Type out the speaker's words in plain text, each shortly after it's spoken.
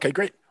Okay,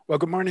 great. Well,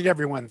 good morning,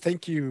 everyone.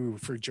 Thank you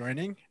for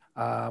joining.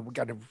 We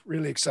got a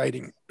really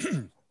exciting,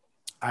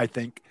 I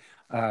think,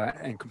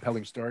 and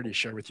compelling story to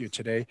share with you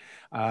today.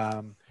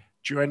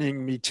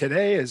 Joining me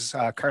today is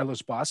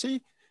Carlos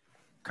Bossi.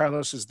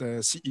 Carlos is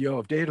the CEO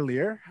of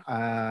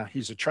Dataleer.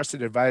 He's a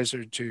trusted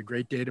advisor to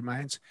Great Data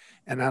Minds.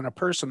 And on a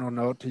personal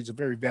note, he's a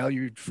very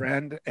valued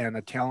friend and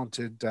a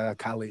talented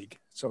colleague.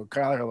 So,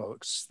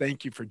 Carlos,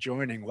 thank you for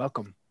joining.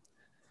 Welcome.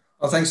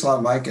 Well, thanks a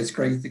lot, Mike. It's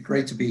great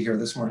to be here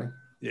this morning.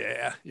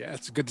 Yeah,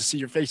 it's good to see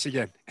your face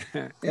again.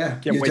 Yeah,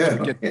 can't you wait to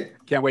too.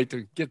 get can't wait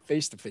to get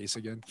face to face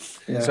again.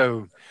 Yeah.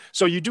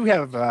 So you do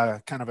have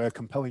kind of a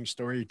compelling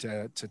story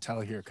to tell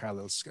here,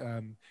 Carlos.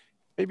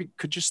 Maybe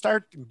could you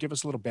start and give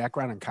us a little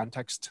background and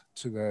context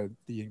to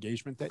the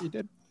engagement that you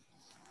did?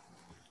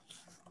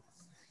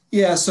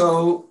 Yeah. At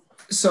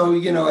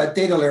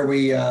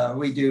Datalayer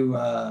we do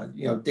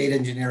data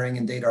engineering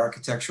and data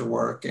architecture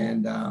work,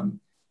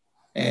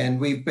 and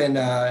we've been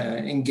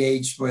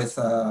engaged with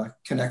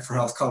Connect for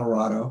Health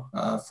Colorado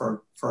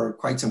for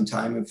quite some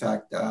time. In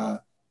fact,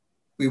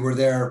 we were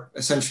there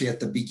essentially at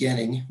the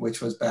beginning,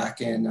 which was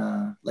back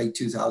in late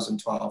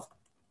 2012,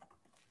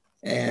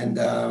 and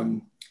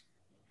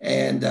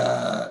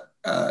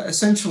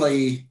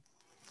essentially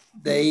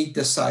they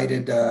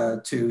decided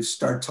to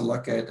start to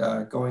look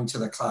at going to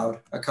the cloud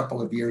a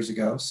couple of years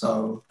ago.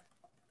 So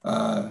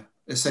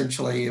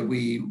essentially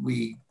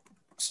we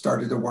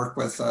started to work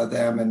with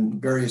them and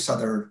various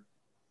other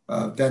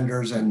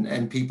vendors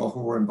and people who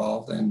were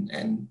involved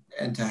and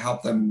to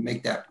help them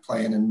make that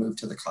plan and move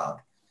to the cloud.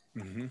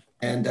 Mm-hmm.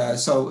 And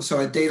so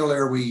at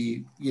Datalayer,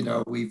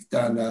 we've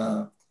done,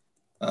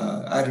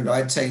 I don't know,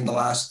 I'd say in the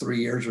last 3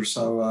 years or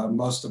so,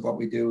 most of what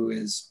we do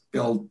is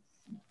build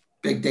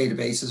big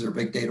databases or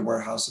big data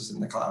warehouses in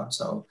the cloud.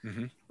 So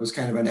Mm-hmm. it was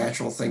kind of a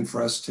natural thing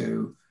for us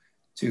to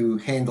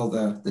handle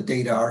the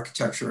data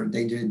architecture and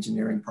data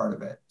engineering part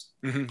of it.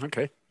 Mm-hmm.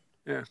 Okay.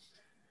 Yeah.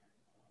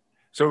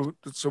 So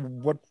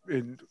what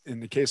in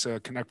the case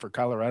of Connect for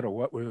Colorado,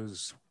 what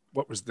was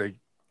the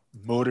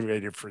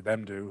motivator for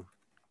them to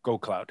go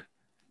cloud?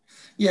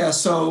 Yeah,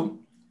 so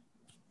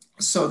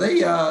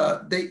they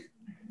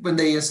when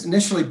they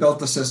initially built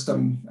the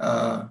system,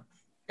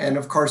 and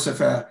of course, if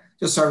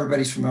just so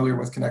everybody's familiar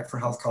with Connect for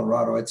Health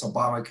Colorado, it's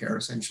Obamacare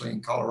essentially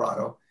in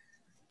Colorado.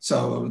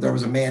 So there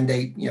was a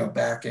mandate,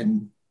 back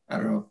in, I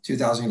don't know,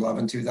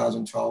 2011,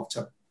 2012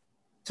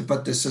 to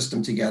put this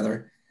system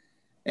together.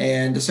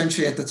 And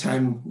essentially at the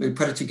time we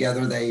put it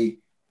together, they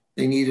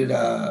needed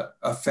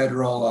a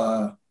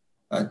federal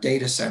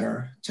data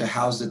center to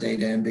house the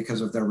data in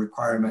because of their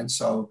requirements.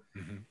 So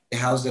Mm-hmm. they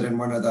housed it in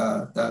one of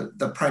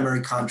the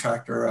primary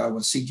contractor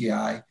was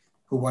CGI,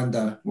 who won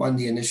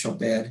the initial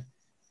bid.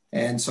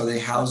 And so they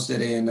housed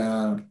it in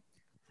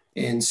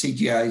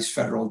CGI's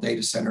federal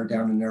data center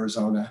down in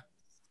Arizona.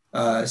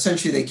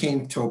 Essentially, they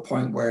came to a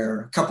point where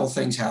a couple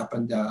things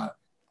happened.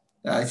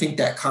 I think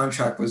that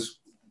contract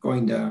was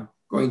going to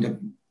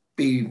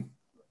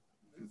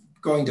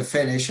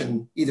finish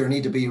and either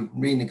need to be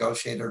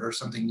renegotiated or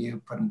something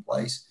new put in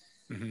place.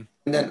 Mm-hmm.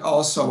 And then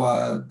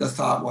also the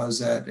thought was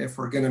that if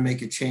we're going to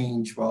make a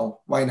change,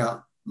 well, why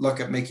not look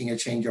at making a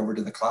change over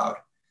to the cloud?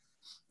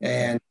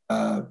 And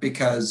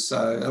because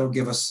it'll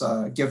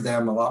give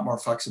them a lot more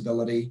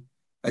flexibility,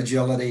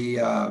 agility,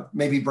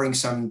 maybe bring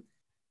some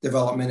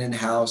development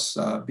in-house,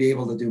 be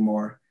able to do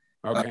more.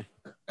 Okay.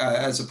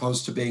 As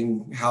opposed to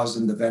being housed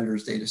in the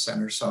vendor's data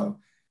center. So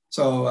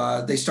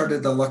they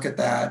started to look at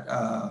that.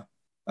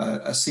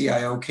 A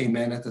CIO came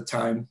in at the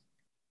time,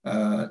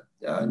 a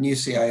new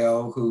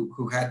CIO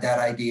who had that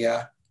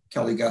idea,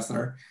 Kelly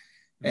Guthner,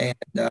 and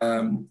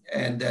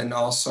then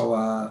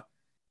also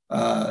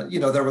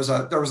there was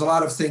a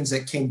lot of things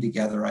that came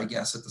together, I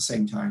guess, at the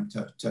same time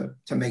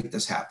to make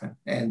this happen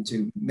and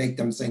to make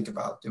them think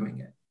about doing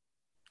it.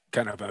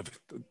 Kind of a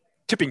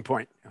tipping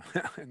point,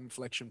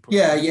 inflection point.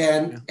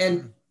 Yeah.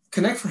 And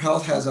Connect for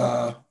Health has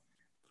a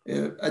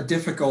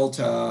difficult,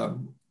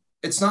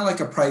 it's not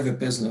like a private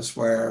business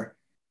where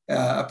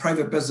a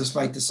private business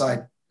might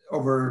decide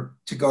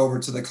to go over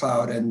to the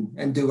cloud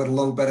and do it a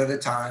little bit at a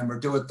time or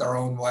do it their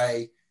own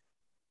way.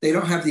 They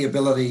don't have the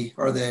ability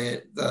or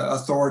the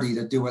authority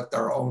to do it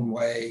their own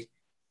way.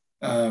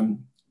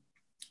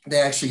 They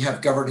actually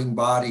have governing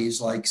bodies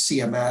like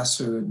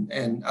CMS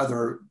and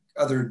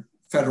other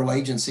federal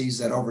agencies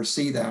that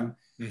oversee them.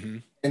 Mm-hmm.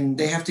 And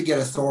they have to get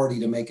authority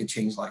to make a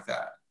change like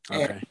that.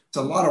 Okay. And it's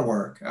a lot of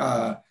work,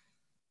 a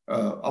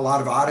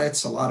lot of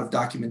audits, a lot of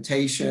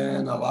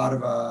documentation, a lot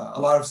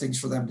of things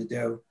for them to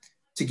do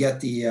to get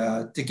the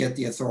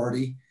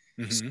authority.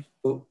 Mm-hmm.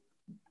 So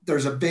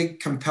there's a big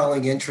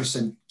compelling interest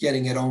in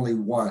getting it only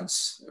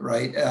once,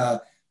 right?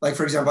 Like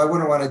for example, I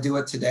wouldn't want to do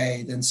it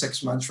today, then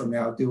 6 months from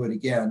now do it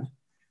again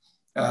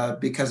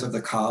because of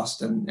the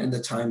cost and the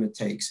time it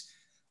takes.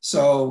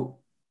 So.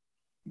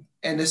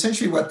 And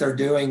essentially what they're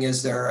doing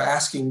is they're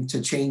asking to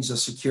change the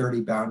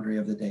security boundary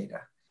of the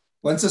data.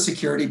 Once the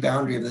security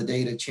boundary of the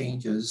data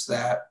changes,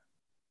 that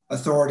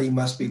authority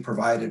must be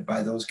provided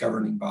by those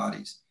governing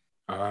bodies.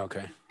 Oh,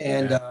 okay.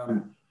 And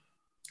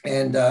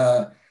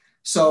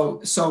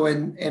So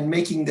in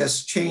making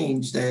this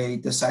change, they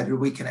decided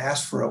we can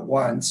ask for it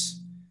once,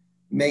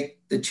 make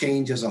the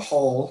change as a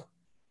whole,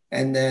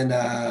 and then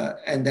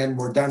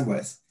we're done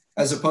with.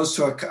 As opposed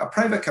to a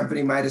private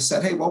company might have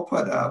said, "Hey, we'll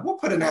put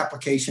an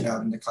application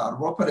out in the cloud.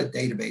 We'll put a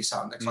database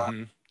out in the cloud.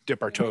 Mm-hmm.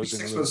 Dip our toes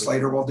in a little bit. 6 months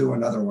later, we'll do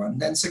another one.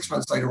 Then 6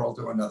 months later, we'll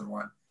do another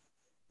one."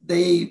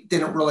 They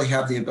didn't really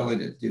have the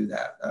ability to do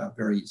that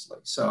very easily.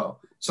 So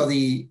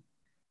the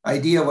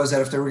idea was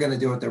that if they were going to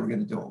do it, they were going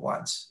to do it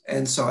once.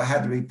 And so it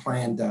had to be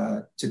planned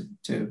to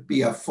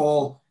be a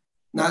full,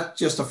 not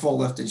just a full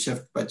lift and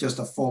shift, but just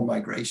a full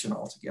migration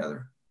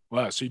altogether.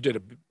 Wow. So you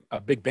did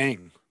a big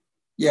bang.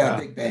 Yeah,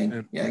 big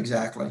bang. Yeah,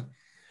 exactly.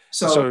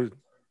 So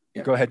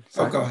yeah. Go ahead.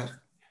 Oh, go ahead.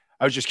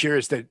 I was just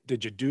curious that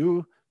did you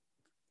do,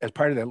 as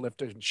part of that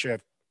lift and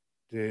shift,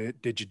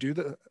 did you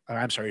do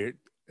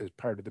as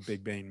part of the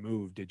big bang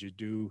move, did you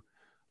do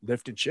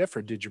lift and shift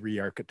or did you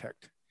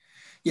re-architect?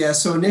 Yeah,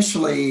 so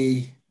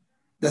initially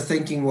the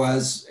thinking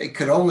was it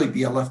could only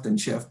be a lift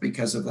and shift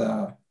because of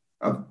the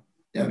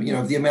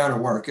amount of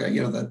work,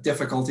 the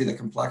difficulty, the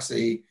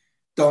complexity.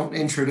 Don't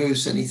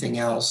introduce anything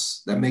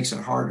else that makes it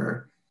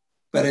harder.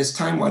 But as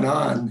time went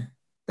on,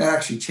 that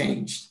actually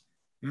changed.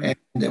 And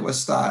it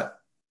was thought,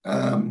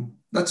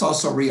 let's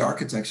also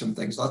re-architect some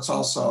things. Let's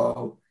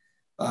also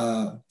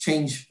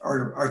change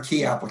our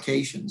key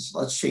applications.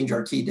 Let's change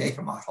our key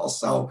data models.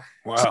 So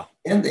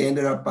and they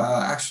ended up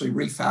actually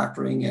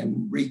refactoring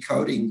and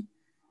recoding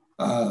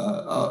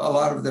a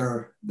lot of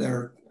their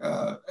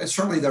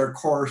certainly their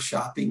core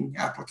shopping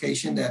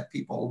application that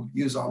people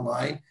use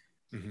online.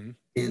 Mm-hmm.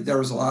 There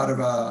was a lot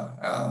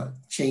of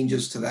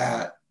changes to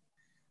that,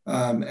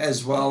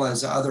 as well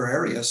as other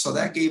areas. So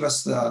that gave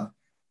us the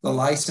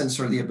license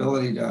or the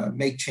ability to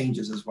make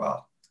changes as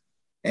well.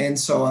 And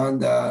so on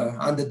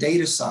the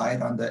data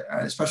side,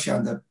 especially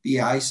on the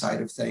BI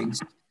side of things,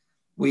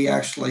 we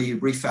actually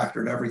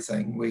refactored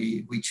everything.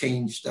 We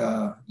changed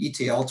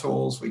ETL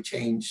tools. We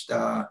changed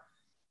the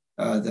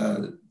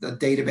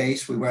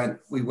database.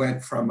 We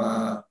went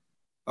from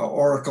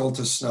Oracle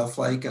to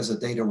Snowflake as a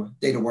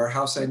data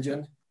warehouse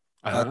engine.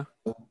 Uh-huh.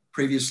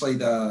 Previously,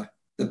 the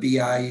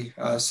BI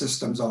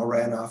systems all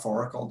ran off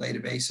Oracle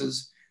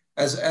databases,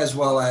 as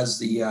well as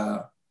the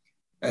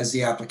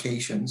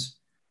applications.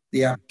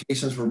 The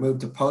applications were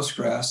moved to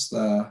Postgres.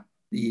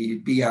 The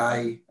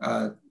BI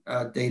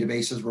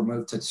databases were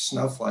moved to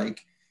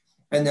Snowflake,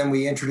 and then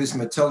we introduced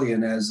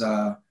Matillion as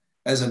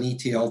an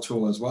ETL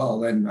tool as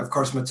well. And of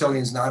course,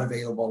 Matillion is not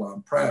available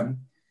on-prem.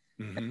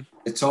 Mm-hmm.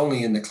 It's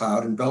only in the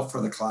cloud and built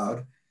for the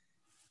cloud.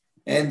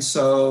 And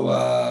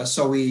so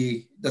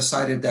we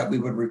decided that we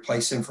would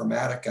replace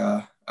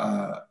Informatica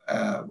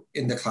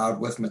in the cloud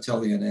with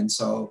Matillion. And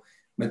so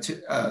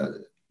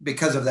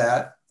because of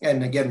that,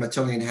 and again,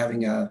 Matillion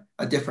having a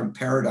different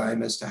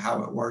paradigm as to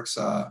how it works,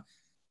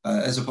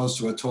 as opposed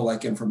to a tool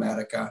like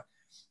Informatica,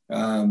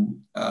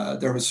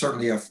 there was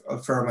certainly a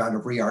fair amount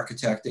of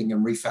re-architecting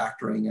and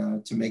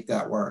refactoring to make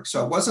that work.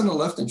 So it wasn't a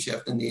lift and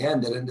shift in the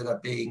end. It ended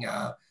up being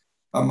a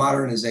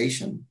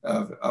modernization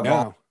of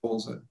all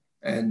tools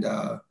and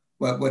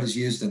what is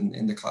used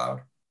in the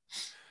cloud.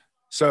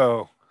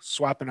 So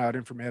swapping out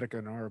Informatica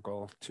and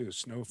Oracle to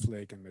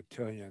Snowflake and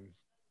Matillion,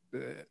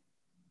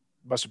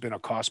 must have been a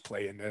cost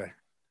play in there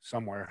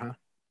somewhere, huh?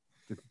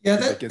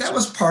 That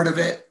was part of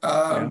it.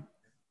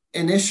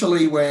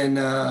 Initially, when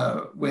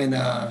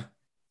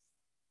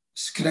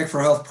Connect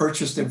for Health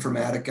purchased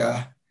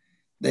Informatica,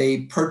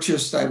 they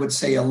purchased, I would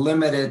say, a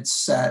limited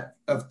set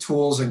of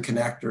tools and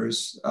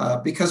connectors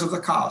because of the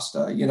cost.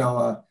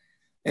 Informatica,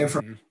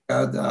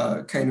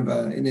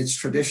 in its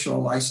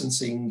traditional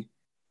licensing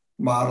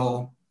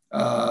model,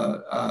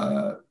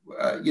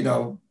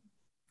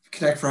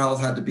 Connect for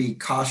Health had to be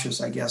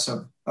cautious, I guess,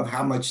 of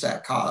how much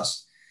that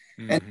cost.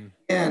 Mm-hmm.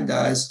 And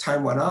as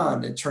time went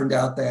on, it turned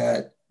out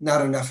that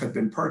not enough had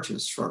been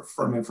purchased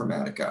from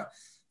Informatica.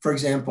 For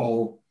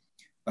example,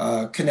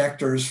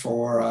 connectors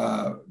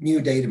for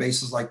new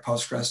databases like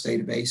Postgres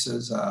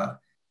databases,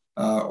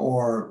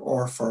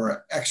 or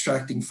for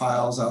extracting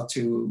files out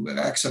to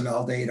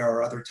XML data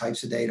or other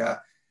types of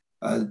data.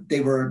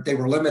 They were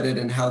limited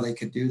in how they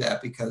could do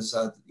that because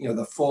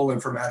the full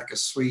Informatica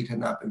suite had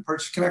not been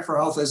purchased. Connect for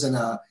Health isn't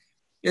a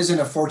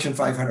Fortune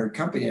 500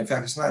 company. In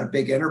fact, it's not a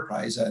big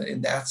enterprise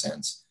in that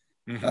sense.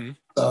 Mm-hmm.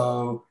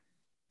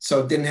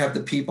 So didn't have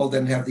the people,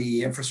 didn't have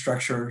the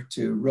infrastructure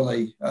to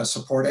really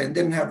support it, and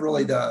didn't have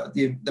really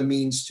the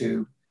means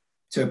to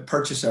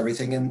purchase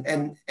everything,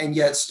 and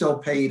yet still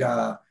paid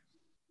an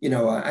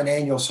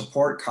annual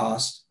support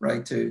cost,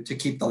 right, to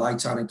keep the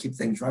lights on and keep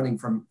things running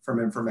from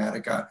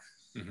Informatica.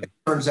 Mm-hmm. It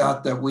turns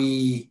out that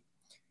we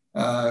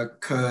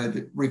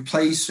could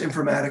replace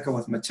Informatica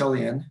with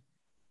Matillion.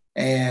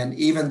 And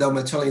even though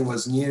Matillion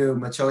was new,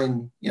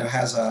 Matillion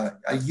has a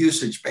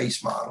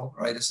usage-based model,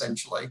 right,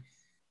 essentially.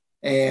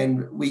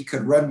 And we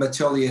could run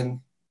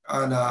Matillion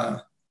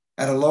at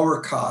a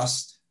lower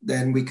cost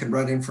than we could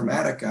run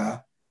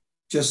Informatica,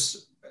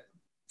 just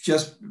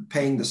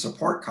paying the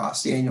support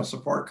cost, the annual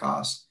support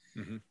cost.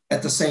 Mm-hmm.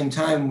 At the same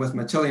time, with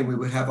Matillion, we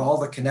would have all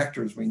the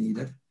connectors we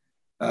needed.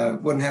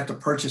 wouldn't have to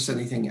purchase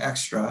anything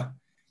extra.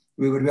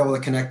 We would be able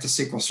to connect to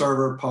SQL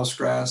Server,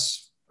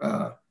 Postgres,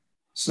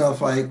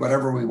 Snowflake,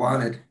 whatever we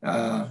wanted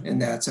in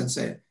that sense,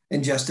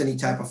 ingest any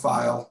type of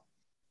file,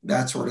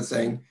 that sort of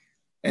thing.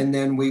 And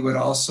then we would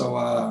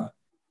also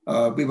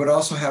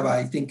have,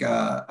 I think,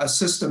 a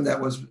system that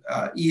was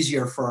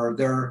easier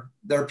for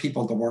their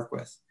people to work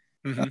with,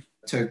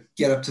 to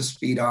get up to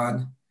speed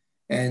on,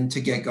 and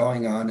to get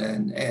going on,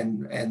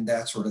 and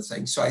that sort of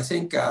thing. So I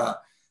think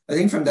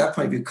from that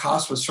point of view,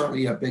 cost was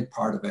certainly a big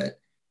part of it,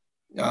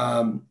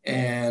 and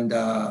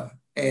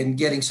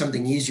getting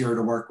something easier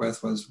to work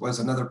with was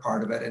another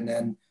part of it, and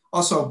then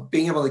also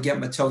being able to get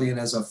Matillion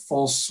as a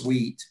full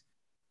suite,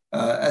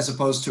 as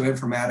opposed to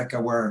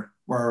Informatica where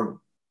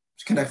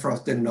Connect for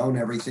Health didn't own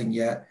everything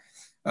yet.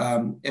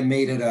 It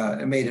made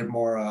it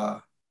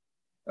more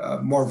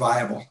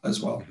viable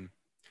as well.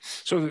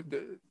 So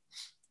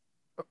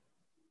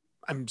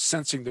I'm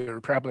sensing there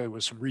probably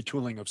was some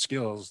retooling of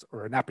skills,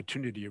 or an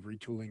opportunity of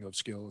retooling of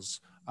skills.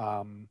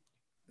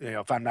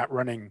 If I'm not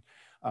running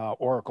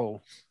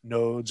Oracle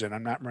nodes and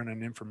I'm not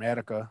running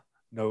Informatica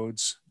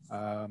nodes,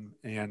 and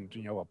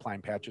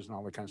applying patches and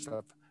all that kind of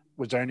stuff,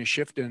 was there any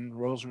shift in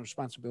roles and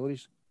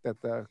responsibilities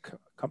that the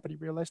company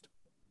realized?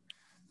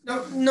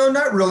 No,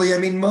 not really. I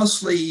mean,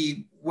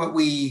 mostly what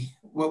we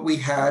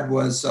had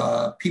was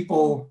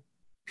people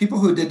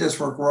who did this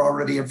work were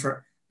already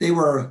they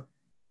were,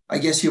 I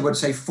guess you would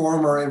say,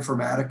 former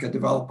Informatica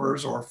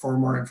developers or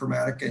former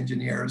Informatica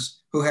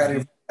engineers who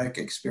had Informatica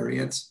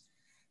experience.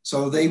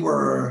 So they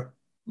were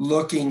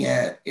looking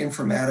at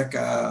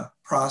Informatica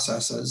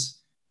processes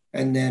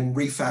and then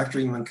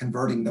refactoring them and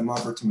converting them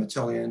over to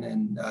Matillion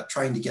and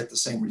trying to get the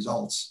same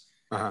results.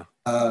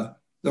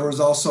 There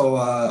was also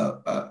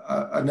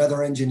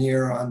another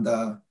engineer on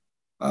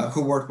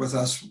who worked with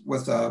us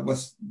with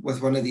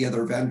one of the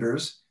other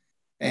vendors,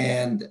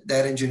 and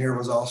that engineer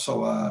was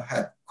also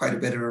had quite a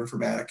bit of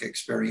Informatica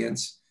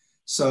experience.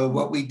 So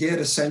what we did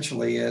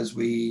essentially is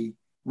we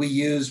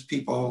used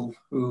people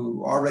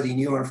who already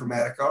knew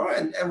Informatica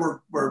and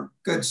were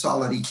good,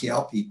 solid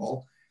ETL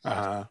people.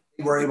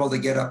 We were able to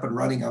get up and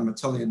running on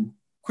Matillion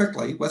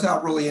quickly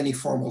without really any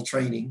formal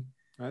training.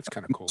 That's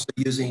kind of cool.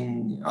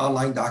 Using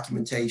online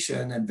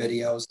documentation and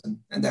videos and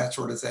that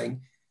sort of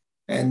thing,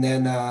 and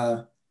then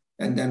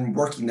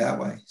working that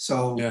way.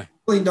 So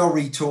really no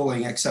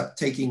retooling except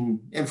taking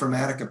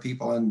Informatica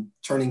people and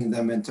turning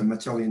them into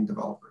Matillion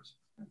developers.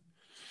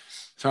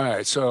 All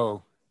right.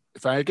 So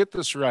if I get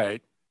this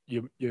right,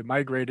 you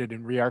migrated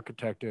and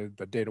re-architected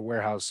the data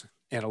warehouse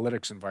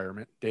analytics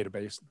environment, data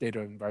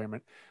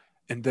environment,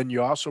 and then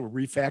you also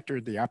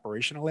refactored the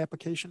operational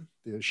application,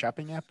 the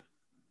shopping app.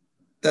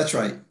 That's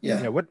right.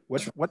 Yeah. What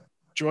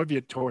drove you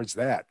towards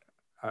that?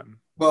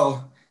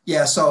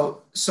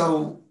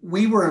 So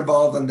we were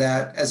involved in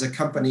that as a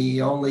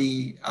company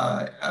only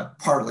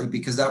partly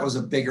because that was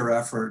a bigger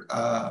effort.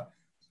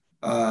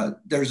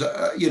 There's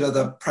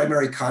the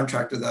primary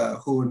contractor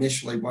who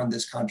initially won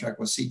this contract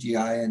was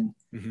CGI, and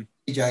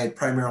CGI had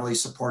primarily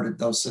supported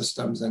those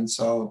systems, and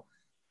so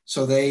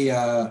they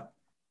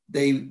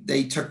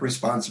took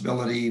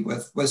responsibility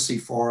with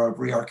C4 of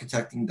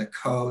re-architecting the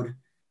code.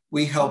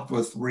 We helped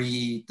with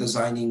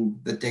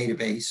redesigning the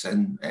database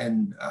and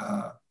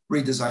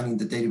redesigning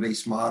the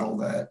database model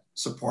that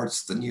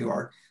supports the new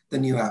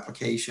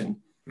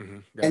application.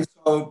 And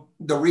so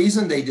the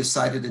reason they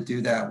decided to do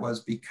that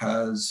was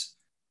because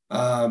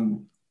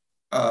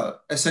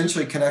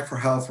essentially Connect for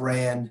Health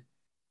ran.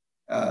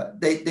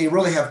 They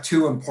really have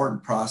two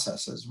important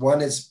processes.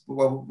 One is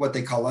what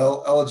they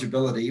call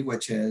eligibility,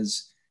 which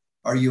is,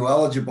 are you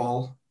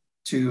eligible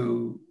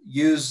to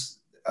use?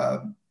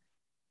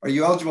 Are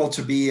you eligible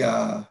to be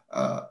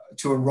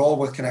to enroll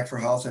with Connect for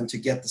Health and to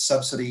get the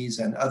subsidies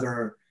and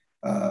other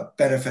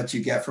benefits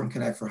you get from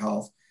Connect for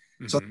Health?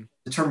 So the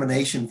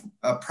determination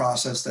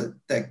process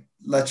that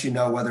lets you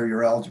know whether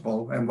you're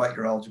eligible and what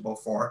you're eligible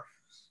for.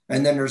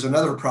 And then there's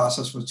another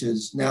process, which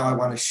is, now I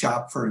want to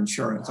shop for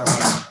insurance.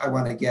 I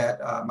want to get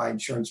my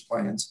insurance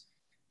plans,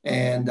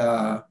 and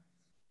I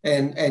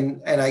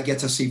get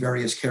to see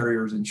various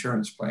carriers'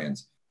 insurance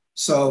plans.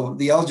 So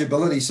the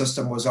eligibility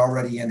system was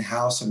already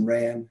in-house and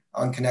ran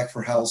on Connect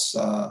for Health's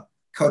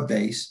code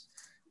base,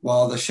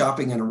 while the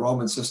shopping and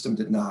enrollment system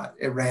did not.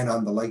 It ran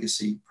on the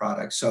legacy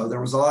product. So there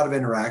was a lot of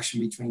interaction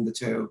between the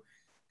two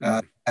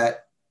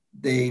that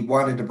they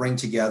wanted to bring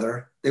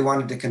together. They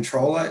wanted to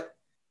control it.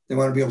 They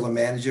wanted to be able to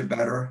manage it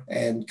better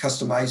and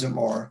customize it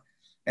more,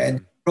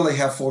 and really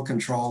have full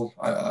control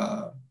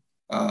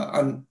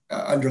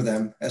under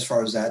them as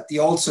far as that. The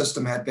old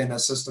system had been a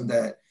system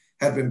that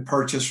had been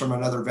purchased from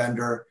another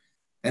vendor,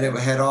 and it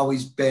had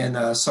always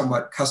been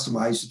somewhat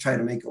customized to try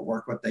to make it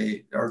work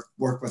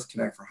work with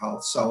Connect for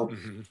Health. So,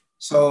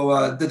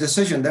 the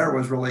decision there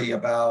was really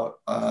about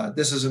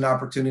this is an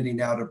opportunity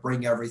now to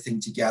bring everything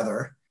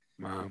together,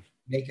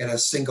 make it a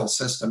single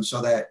system,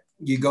 so that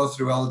you go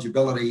through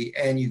eligibility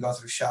and you go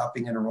through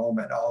shopping and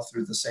enrollment all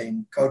through the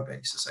same code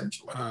base,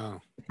 essentially.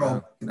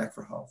 Controlled by Connect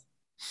for Health.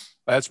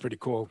 That's pretty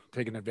cool.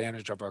 Taking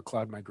advantage of a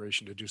cloud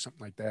migration to do something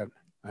like that,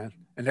 and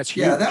that's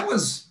huge. Yeah, that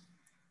was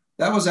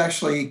That was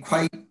actually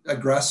quite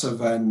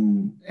aggressive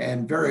and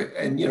very,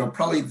 and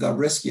probably the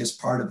riskiest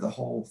part of the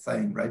whole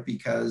thing, right?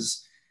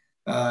 Because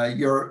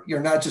you're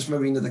not just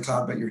moving to the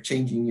cloud, but you're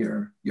changing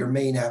your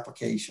main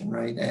application,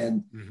 right?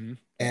 Mm-hmm.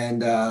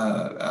 And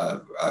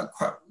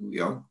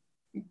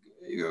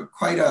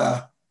quite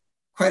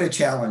a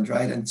challenge,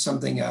 right? And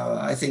something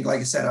I think, like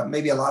I said,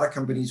 maybe a lot of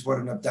companies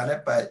wouldn't have done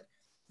it, but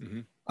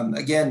Mm-hmm.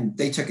 again,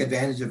 they took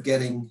advantage of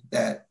getting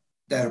that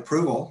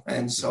approval,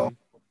 and so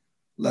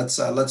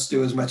Mm-hmm. let's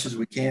do as much as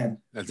we can.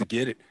 Let's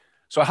get it.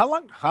 So how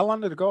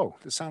long did it go?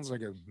 This sounds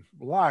like a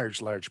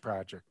large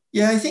project.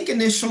 Yeah, I think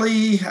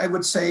initially, I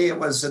would say it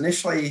was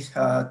initially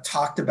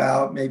talked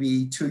about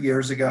maybe 2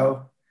 years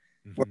ago,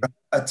 where Mm-hmm.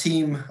 a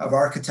team of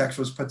architects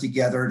was put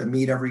together to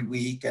meet every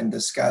week and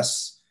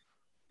discuss,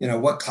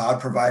 what cloud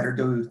provider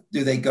do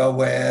they go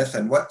with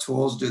and what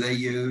tools do they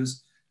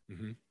use.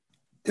 Mm-hmm.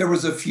 There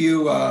was a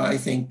few, I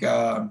think,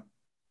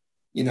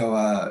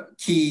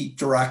 key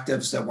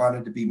directives that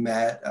wanted to be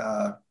met.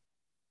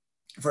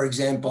 For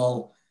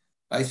example,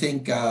 I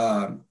think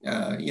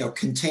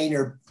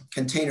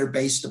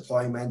container-based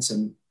deployments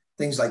and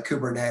things like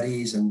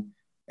Kubernetes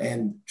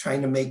and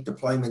trying to make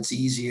deployments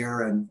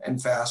easier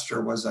and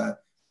faster was a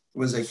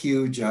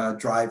huge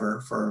driver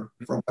for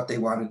what they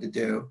wanted to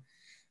do.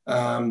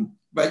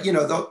 But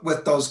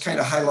with those kind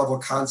of high-level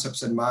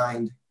concepts in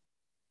mind,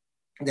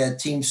 that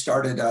team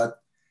started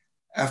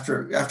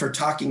after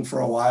talking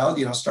for a while,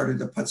 started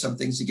to put some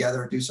things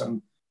together, do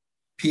some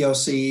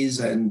POCs,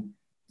 and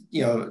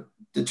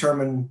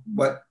determine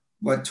what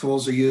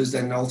tools are used,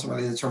 and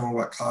ultimately determine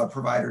what cloud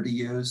provider to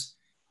use,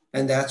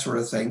 and that sort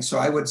of thing. So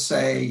I would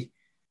say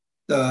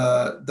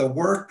the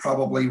work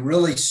probably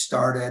really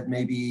started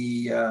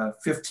maybe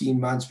 15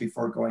 months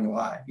before going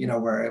live,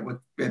 where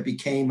it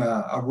became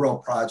a real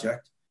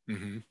project.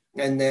 Mm-hmm.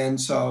 And then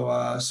so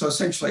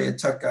essentially it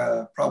took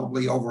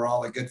probably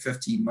overall a good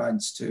 15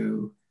 months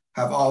to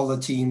have all the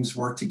teams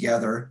work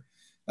together.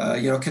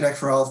 Connect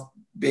for Health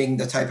being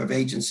the type of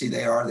agency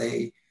they are,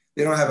 they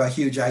don't have a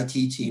huge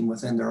IT team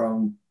within their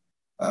own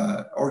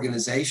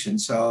organization.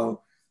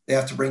 So they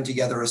have to bring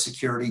together a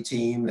security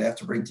team. They have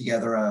to bring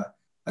together a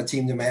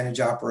team to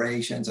manage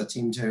operations, a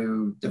team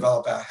to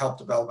help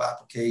develop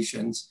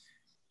applications,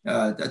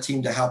 a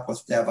team to help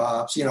with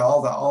DevOps,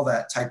 all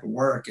that type of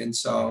work. And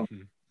so,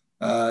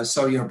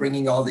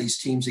 bringing all these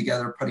teams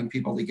together, putting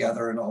people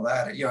together and all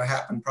that,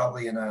 happened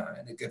probably in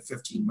a good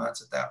 15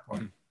 months at that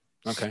point.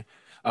 Mm-hmm. Okay.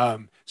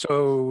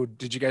 So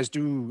did you guys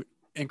do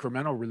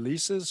incremental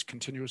releases,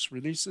 continuous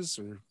releases,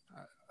 or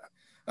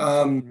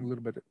a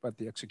little bit about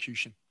the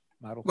execution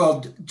model? Well,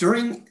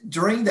 during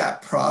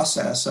that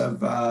process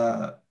of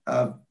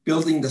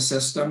building the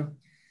system,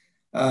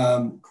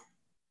 that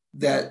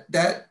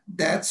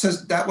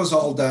was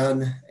all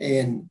done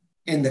in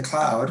the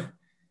cloud,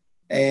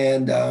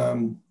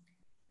 and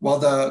while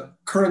the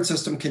current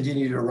system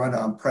continued to run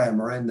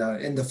on-prem or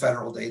in the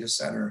federal data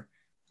center.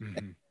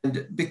 Mm-hmm.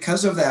 And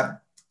because of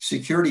that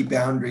security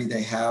boundary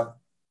they have,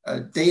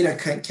 data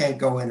can't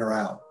go in or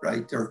out,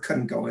 right? Or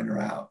couldn't go in or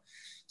out.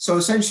 So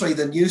essentially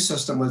the new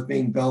system was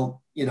being built,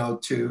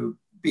 to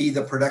be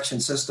the production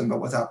system, but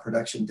without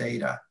production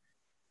data.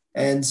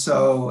 And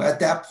so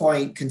at that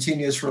point,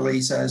 continuous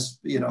release, as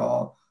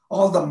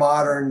all the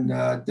modern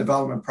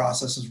development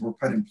processes were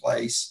put in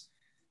place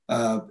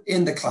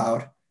in the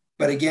cloud.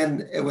 But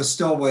again, it was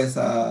still with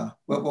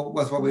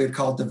what we would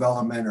call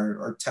development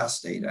or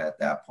test data at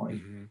that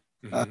point. Mm-hmm.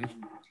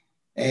 Mm-hmm.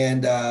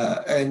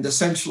 And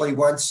essentially,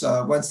 once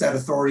that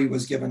authority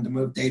was given to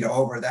move data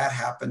over, that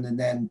happened, and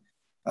then,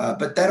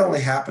 but that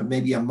only happened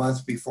maybe a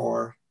month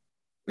before,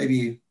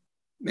 maybe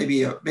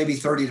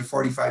 30 to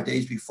 45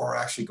 days before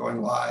actually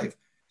going live.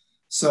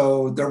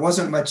 So there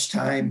wasn't much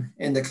time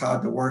in the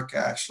cloud to work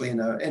actually in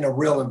a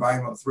real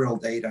environment with real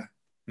data.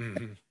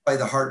 Mm-hmm.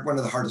 One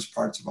of the hardest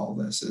parts of all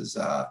this is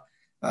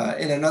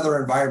in another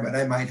environment,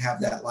 I might have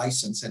that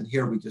license, and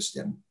here we just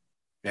didn't.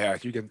 Yeah,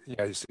 you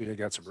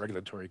got some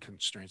regulatory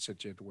constraints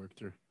that you had to work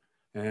through.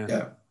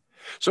 Yeah.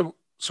 So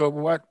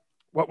what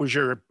was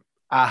your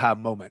aha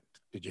moment?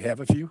 Did you have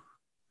a few?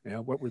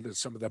 What were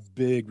some of the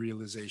big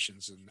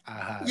realizations and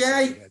ahas?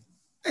 Yeah,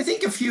 I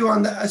think a few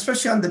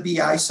especially on the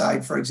BI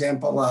side, for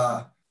example.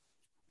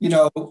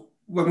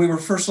 When we were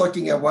first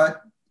looking at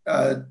what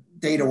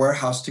data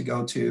warehouse to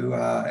go to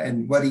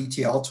and what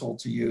ETL tool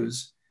to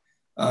use,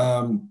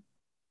 I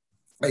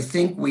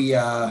think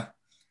the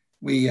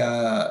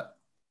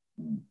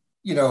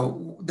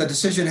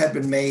decision had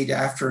been made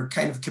after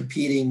kind of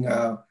competing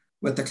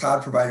with the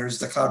cloud providers,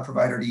 the cloud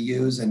provider to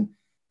use, and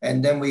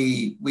then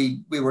we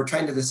were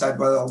trying to decide,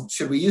 well,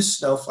 should we use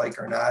Snowflake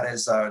or not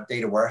as a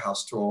data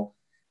warehouse tool?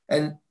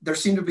 And there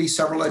seemed to be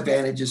several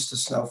advantages to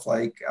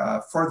Snowflake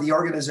for the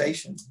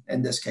organization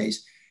in this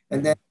case.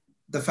 And then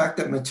the fact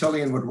that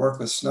Matillion would work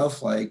with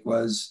Snowflake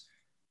was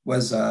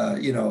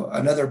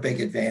another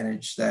big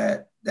advantage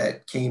that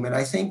came. And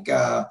I think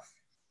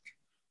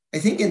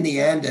in the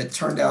end, it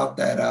turned out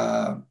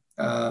that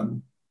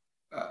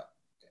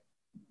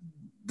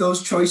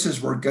those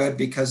choices were good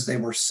because they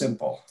were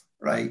simple,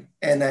 right?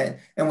 And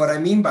what I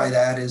mean by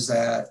that is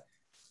that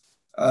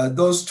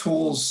those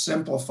tools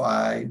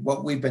simplify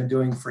what we've been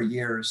doing for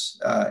years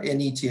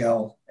in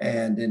ETL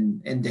and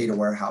in data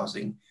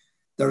warehousing.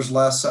 There's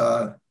less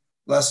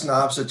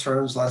knobs to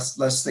turn,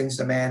 less things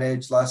to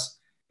manage, less,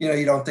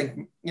 you don't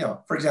think,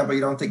 for example,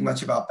 you don't think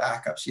much about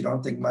backups. You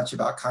don't think much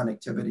about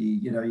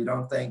connectivity. You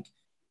don't think,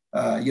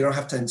 you don't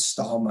have to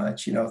install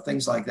much,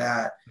 things like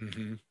that.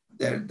 Mm-hmm.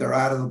 They're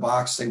out of the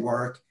box, they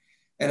work.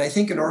 And I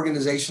think an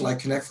organization like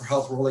Connect for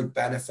Health really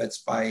benefits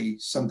by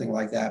something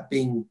like that.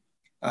 Being,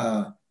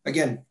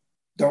 again,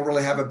 don't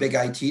really have a big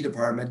IT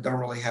department, don't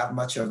really have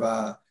much of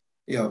a,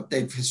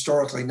 they've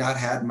historically not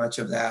had much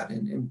of that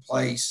in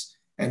place.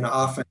 And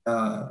often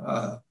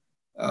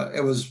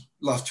it was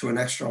left to an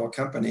external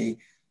company.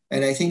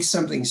 And I think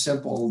something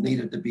simple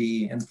needed to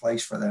be in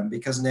place for them,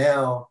 because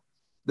now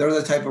they're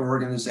the type of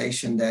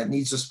organization that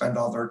needs to spend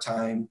all their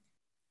time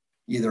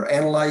either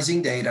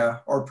analyzing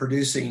data or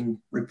producing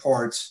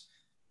reports.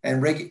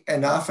 And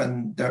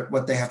often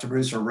what they have to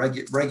produce are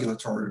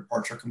regulatory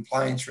reports or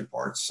compliance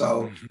reports.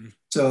 So,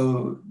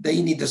 so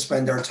they need to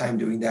spend their time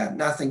doing that,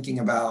 not thinking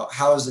about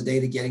how is the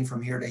data getting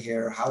from here to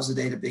here? How's the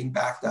data being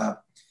backed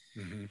up?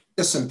 Mm-hmm.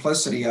 The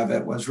simplicity of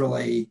it was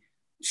really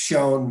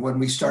shown when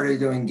we started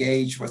to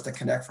engage with the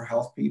Connect for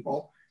Health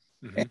people.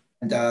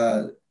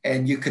 Mm-hmm.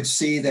 And you could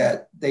see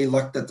that they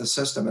looked at the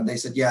system and they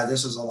said, yeah,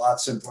 this is a lot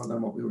simpler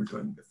than what we were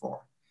doing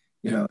before,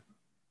 Yeah,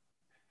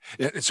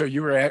 so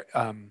you were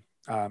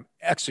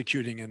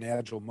executing in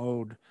agile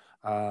mode.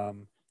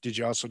 Did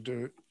you also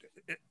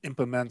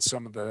implement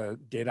some of the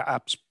data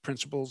ops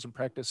principles and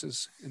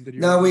practices into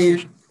your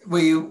organization?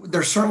 No,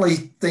 there's certainly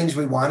things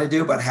we want to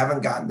do, but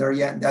haven't gotten there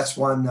yet. And that's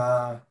one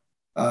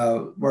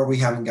where we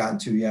haven't gotten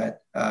to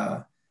yet.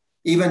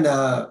 Even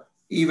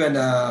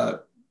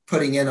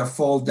putting in a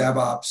full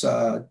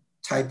DevOps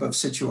type of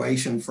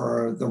situation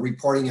for the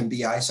reporting and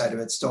BI side of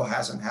it still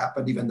hasn't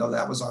happened, even though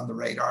that was on the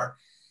radar.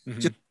 Mm-hmm.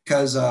 Just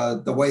because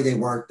the way they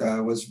worked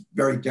was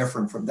very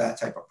different from that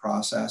type of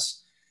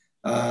process.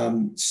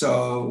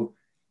 So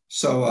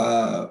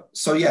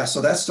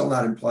that's still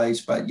not in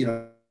place, but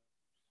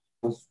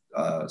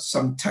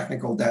some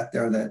technical debt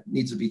there that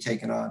needs to be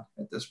taken on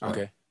at this point.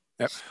 Okay.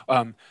 Yep.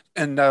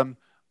 And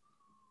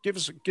give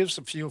us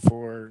a feel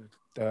for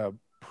the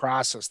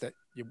process that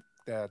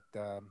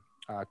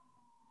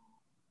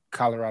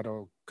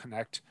Colorado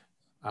Connect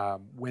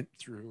went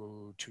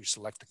through to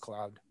select the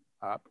cloud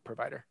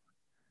provider.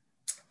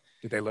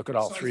 Did they look at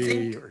all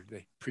three, or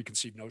they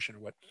preconceived notion, or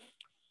what?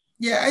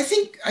 Yeah, I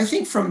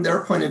think from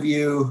their point of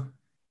view,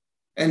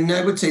 and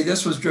I would say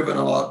this was driven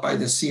a lot by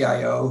the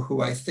CIO,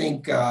 who I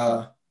think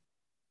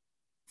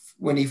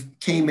when he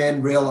came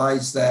in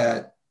realized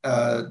that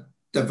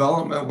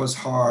development was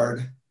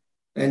hard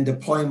and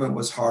deployment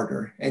was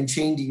harder, and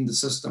changing the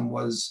system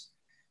was,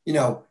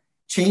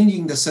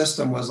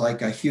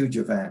 like a huge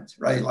event,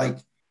 right? Like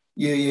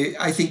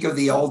I think of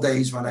the old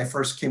days when I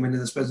first came into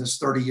this business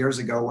 30 years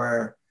ago,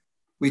 where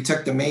we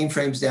took the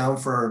mainframes down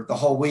for the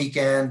whole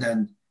weekend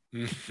and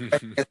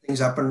get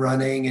things up and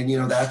running, and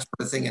that sort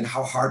of thing, and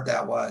how hard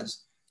that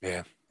was.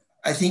 Yeah,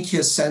 I think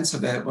his sense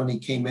of it when he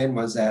came in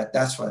was that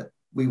that's what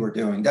we were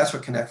doing. That's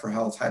what Connect for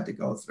Health had to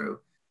go through.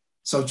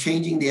 So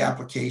changing the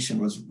application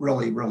was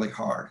really, really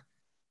hard.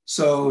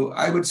 So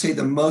I would say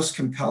the most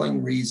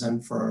compelling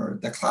reason for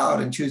the cloud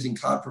and choosing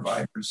cloud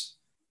providers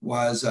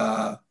was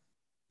how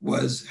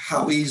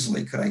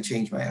easily could I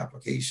change my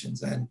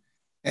applications, and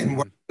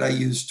what I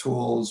use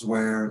tools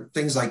where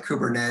things like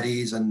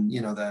Kubernetes and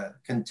the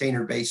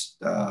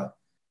container-based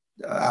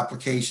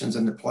applications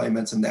and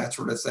deployments and that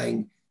sort of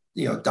thing,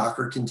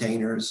 Docker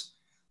containers.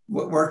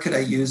 Where could I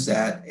use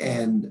that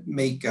and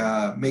make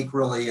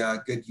really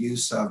good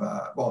use of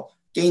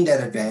gain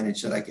that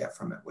advantage that I get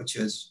from it, which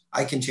is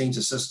I can change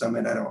the system,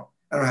 and I don't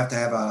have to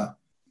have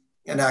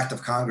an act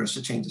of Congress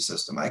to change the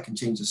system. I can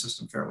change the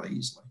system fairly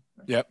easily.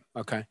 Yep.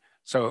 Okay.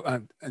 So,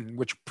 and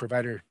which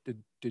provider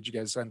did you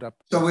guys end up?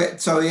 So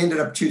we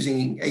ended up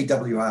choosing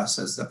AWS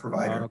as the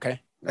provider. Oh,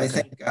 okay. I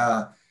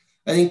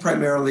think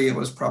primarily it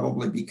was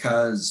probably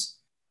because,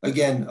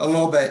 again, a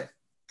little bit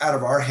out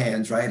of our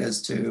hands, right?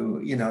 As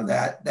to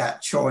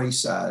that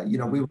choice.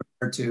 We were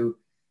there to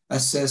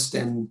assist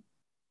in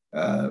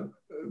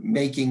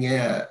making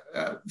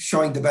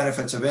showing the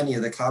benefits of any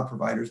of the cloud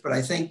providers, but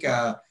I think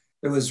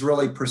it was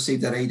really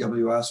perceived that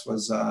AWS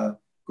was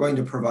going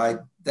to provide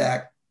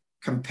that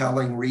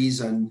compelling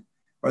reason,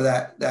 or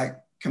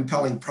that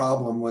compelling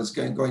problem was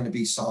going to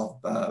be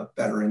solved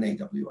better in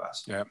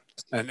AWS. Yeah,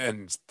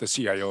 and the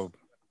CIO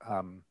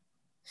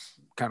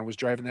kind of was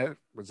driving that.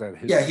 Was that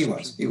his? Yeah, he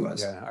was.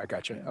 Yeah, I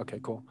got you. Okay,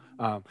 cool.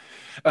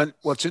 And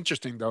what's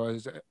interesting though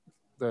is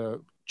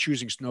the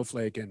choosing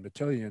Snowflake and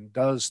Matillion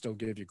does still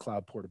give you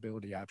cloud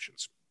portability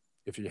options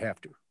if you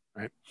have to,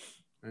 right?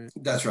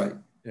 That's right.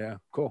 Yeah,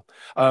 cool.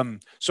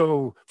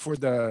 So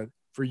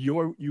for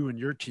you and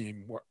your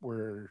team, what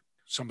were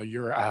some of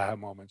your aha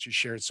moments? You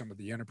shared some of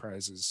the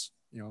enterprises,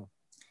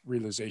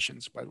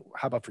 realizations, but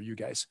how about for you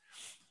guys?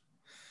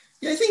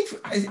 Yeah,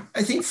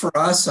 I think for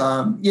us,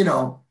 I've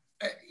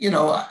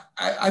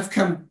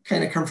come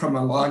from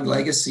a long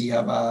legacy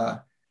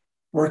of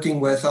working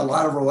with a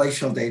lot of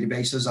relational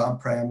databases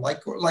on-prem,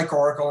 like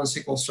Oracle and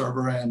SQL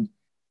Server. And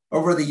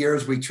over the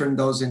years, we turned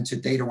those into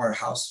data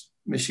warehouse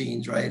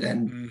machines, right?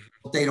 And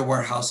data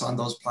warehouses on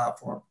those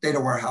platforms.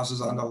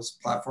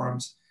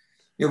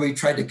 We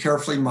tried to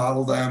carefully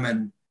model them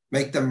and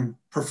make them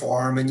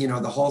perform, and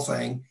the whole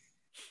thing.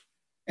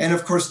 And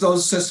of course,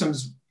 those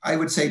systems, I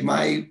would say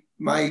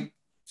my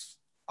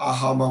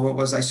aha moment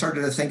was I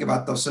started to think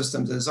about those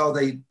systems as,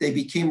 they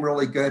became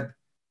really good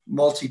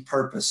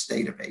multi-purpose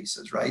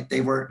databases, right?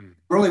 They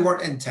really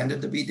weren't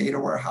intended to be data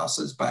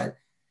warehouses, but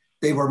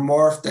they were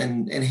morphed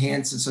and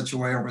enhanced in such a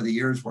way over the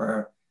years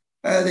where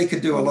they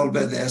could do a little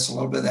bit of this, a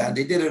little bit of that.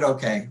 They did it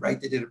okay, right?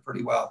 They did it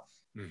pretty well.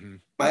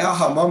 My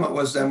aha moment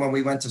was then when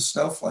we went to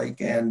Snowflake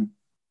and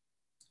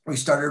we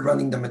started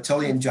running the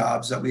Matillion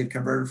jobs that we had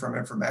converted from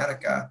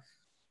Informatica.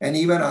 And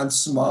even on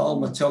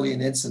small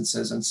Matillion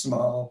instances and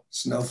small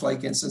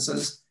Snowflake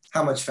instances,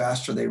 how much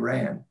faster they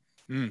ran.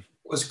 It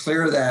was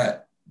clear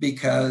that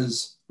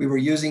because we were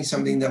using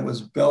something that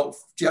was built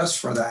just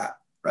for that,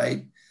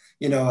 right?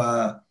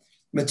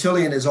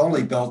 Matillion is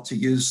only built to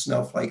use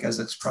Snowflake as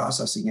its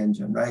processing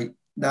engine, right?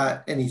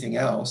 Not anything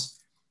else.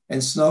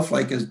 And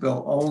Snowflake is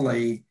built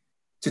only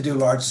to do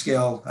large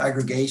scale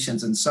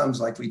aggregations and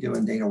sums like we do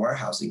in data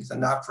warehousing, and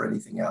not for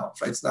anything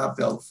else, right? It's not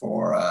built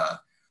for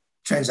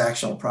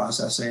transactional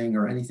processing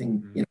or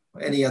anything,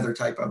 any other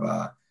type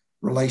of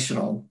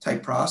relational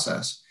type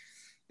process.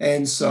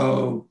 And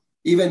so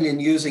even in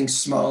using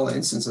small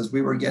instances,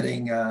 we were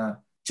getting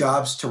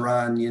jobs to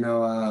run,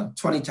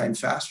 20 times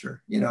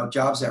faster.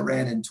 Jobs that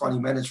ran in 20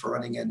 minutes were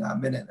running in a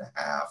minute and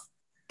a half.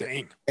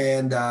 Dang.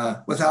 And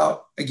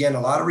without, again,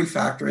 a lot of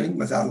refactoring,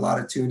 without a lot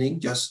of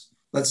tuning, just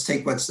let's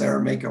take what's there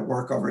and make it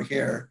work over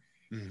here.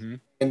 And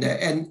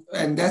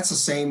that's the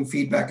same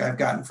feedback I've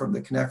gotten from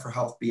the Connect for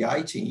Health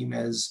BI team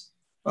is,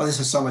 this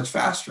is so much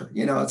faster.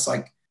 It's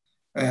like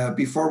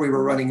before we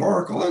were running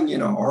Oracle,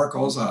 and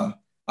Oracle's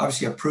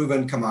obviously a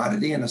proven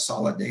commodity and a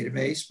solid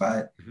database,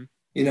 but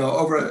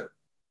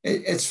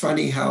it's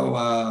funny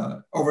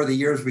how over the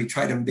years we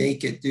try to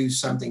make it do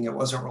something it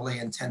wasn't really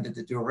intended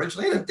to do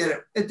originally, and it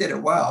did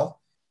it well.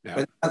 Yeah.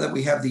 But now that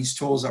we have these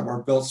tools that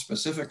were built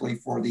specifically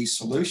for these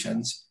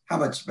solutions, how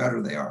much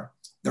better they are.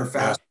 They're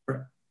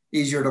faster,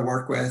 easier to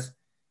work with,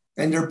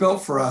 and they're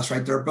built for us,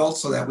 right? They're built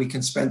so that we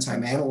can spend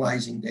time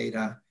analyzing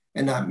data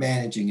and not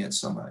managing it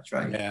so much,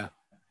 right? Yeah.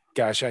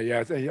 Gosh,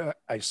 I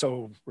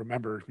so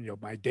remember,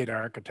 my data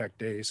architect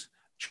days,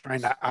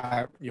 trying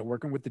to,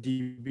 working with the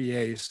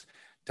DBAs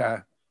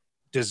to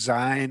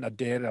design a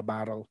data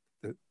model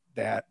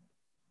that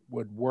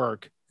would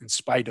work in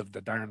spite of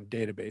the darn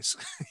database.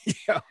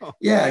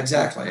 Yeah,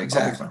 exactly.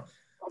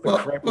 Well,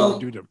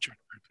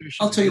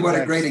 I'll tell you what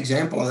a great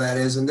example of that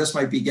is, and this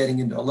might be getting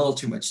into a little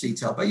too much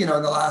detail, but in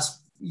the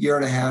last year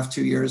and a half,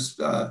 2 years,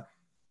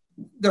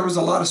 there was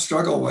a lot of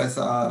struggle with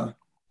some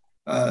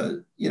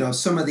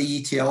of the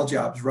ETL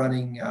jobs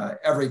running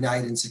every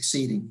night and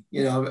succeeding,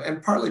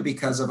 and partly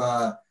because of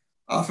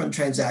often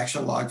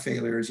transaction log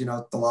failures.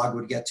 The log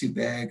would get too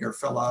big or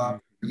fill up,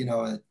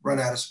 run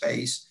out of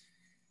space.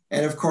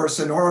 And of course,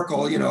 in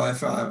Oracle,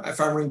 if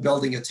I'm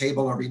rebuilding a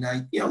table every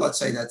night, let's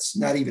say that's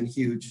not even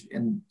huge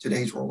in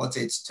today's world. Let's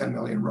say it's 10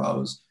 million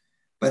rows,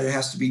 but it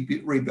has to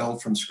be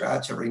rebuilt from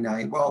scratch every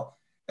night. Well,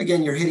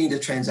 again, you're hitting the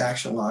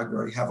transaction log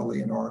very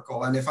heavily in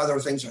Oracle. And if other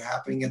things are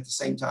happening at the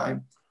same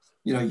time,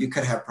 you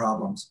could have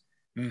problems.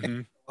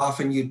 And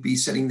often you'd be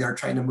sitting there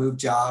trying to move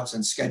jobs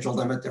and schedule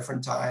them at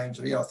different times,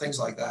 or, things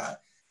like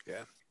that.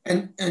 Yeah.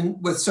 And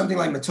with something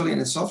like Matillion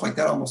and stuff like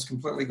that, almost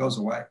completely goes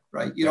away,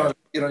 right? You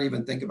don't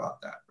even think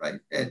about that, right?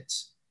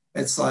 It's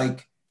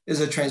like, is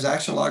a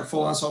transaction log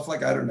full on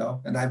Snowflake? I don't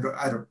know, and I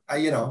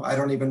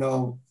don't even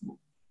know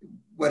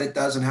what it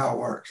does and how it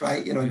works,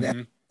 right?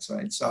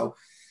 Right. So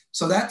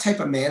that type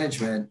of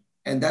management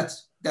and that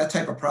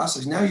type of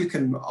process. Now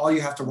all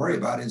you have to worry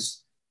about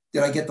is,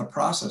 did I get the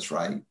process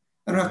right?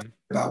 I don't have to worry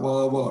about,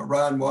 will it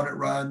run? Won't it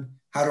run?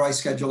 How do I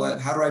schedule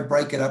it? How do I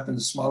break it up into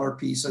smaller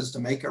pieces to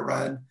make it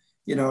run?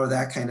 Or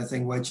that kind of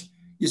thing, which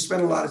you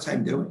spend a lot of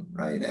time doing,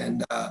 right?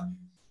 And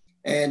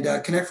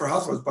Connect for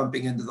Health was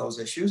bumping into those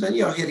issues and,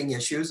 hitting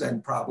issues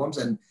and problems.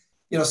 And,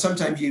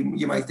 sometimes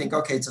you might think,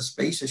 okay, it's a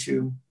space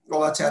issue.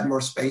 Well, let's add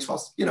more space.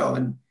 Well,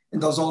 in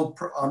those old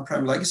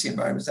on-prem legacy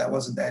environments, that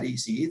wasn't that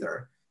easy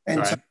either.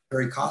 And right.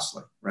 Very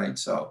costly, right?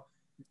 So,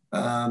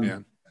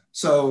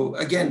 So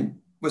again,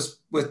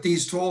 with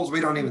these tools, we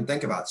don't even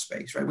think about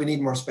space, right? We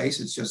need more space.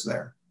 It's just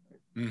there.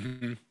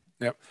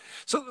 Yep.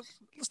 So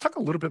let's talk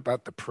a little bit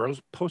about the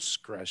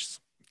Postgres.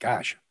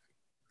 Gosh,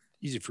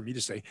 easy for me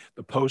to say,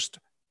 the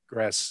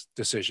Postgres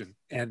decision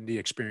and the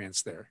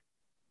experience there.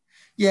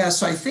 Yeah.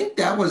 So I think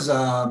that was,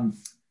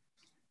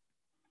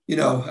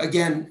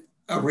 again,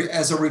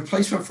 as a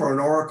replacement for an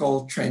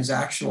Oracle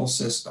transactional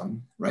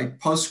system, right?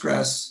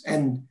 Postgres,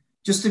 and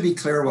just to be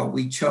clear, what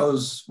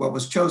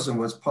was chosen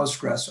was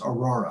Postgres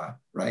Aurora,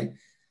 right?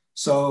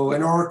 So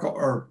in Oracle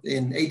or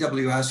in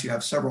AWS, you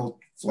have several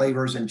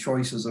flavors and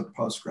choices of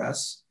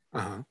Postgres.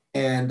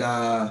 And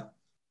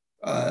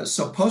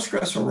so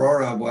Postgres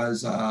Aurora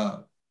was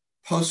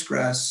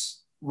Postgres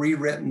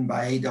rewritten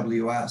by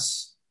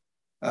AWS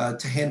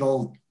to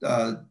handle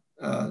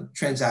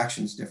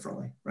transactions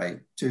differently,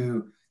 right?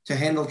 To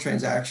handle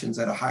transactions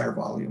at a higher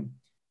volume,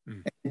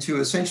 and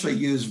to essentially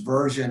use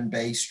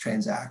version-based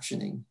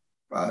transaction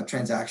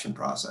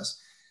process.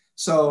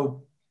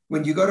 So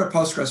when you go to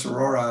Postgres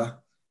Aurora,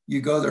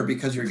 you go there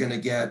because you're going to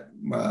get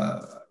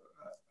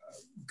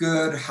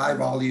good high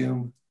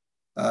volume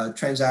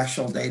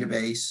transactional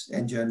database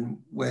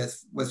engine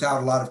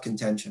without a lot of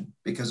contention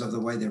because of the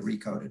way they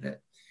recoded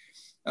it.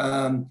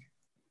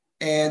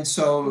 And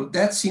so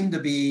that seemed to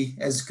be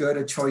as good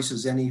a choice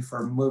as any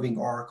for moving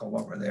Oracle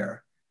over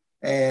there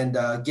and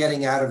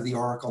getting out of the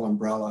Oracle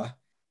umbrella.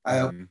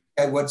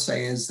 I would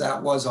say is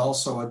that was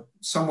also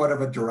somewhat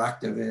of a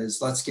directive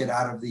is let's get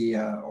out of the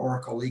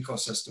Oracle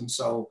ecosystem.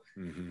 So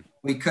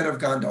we could have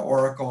gone to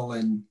Oracle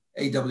and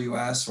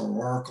AWS or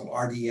Oracle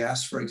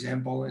RDS, for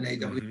example, in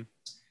AWS.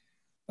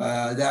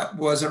 That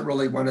wasn't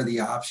really one of the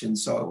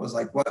options. So it was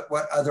like,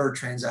 what other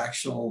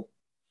transactional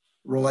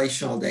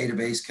relational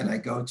database can I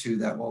go to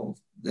that will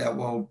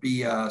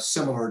be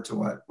similar to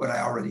what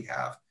I already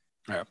have?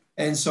 Yeah.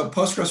 And so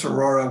Postgres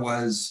Aurora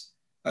was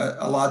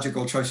a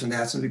logical choice in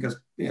that sense because,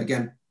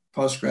 again,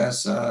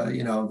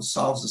 Postgres,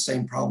 solves the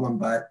same problem,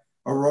 but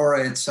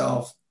Aurora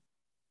itself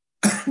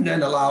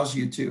then allows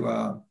you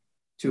to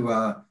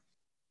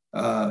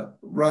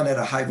run at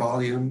a high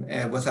volume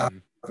and without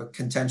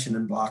contention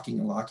and blocking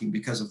and locking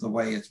because of the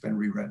way it's been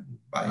rewritten.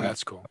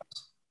 That's cool.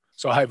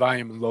 So high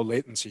volume and low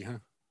latency, huh?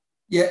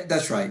 Yeah,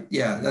 that's right.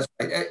 Yeah, that's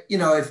right.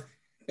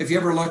 If you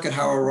ever look at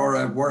how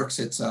Aurora works,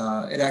 it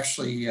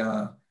actually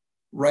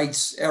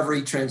writes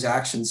every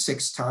transaction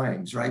 6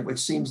 times, right? Which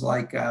seems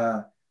like,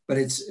 but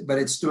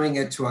it's doing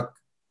it to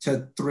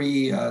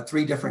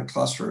three different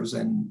clusters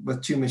and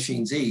with 2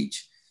 machines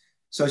each.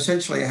 So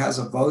essentially, it has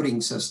a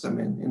voting system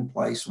in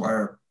place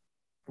where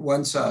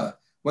once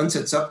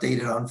it's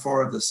updated on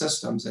 4 of the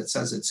systems, it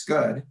says it's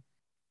good.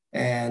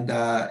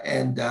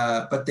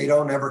 But they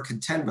don't ever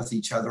contend with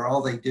each other.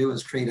 All they do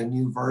is create a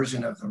new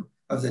version of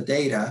the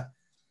data.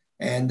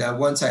 And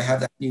once I have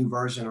that new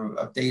version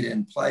of data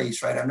in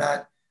place, right, I'm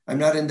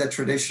not in the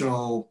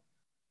traditional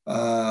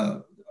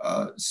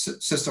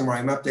system where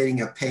I'm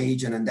updating a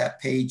page and then that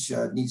page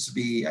I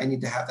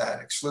need to have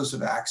that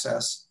exclusive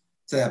access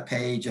to that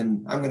page,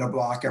 and I'm going to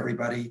block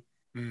everybody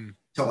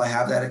till I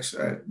have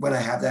that when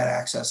I have that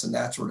access and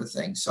that sort of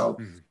thing. So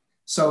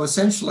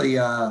essentially.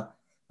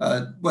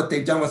 What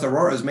they've done with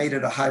Aurora is made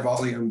it a high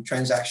volume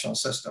transactional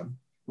system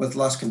with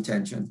less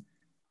contention.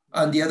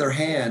 On the other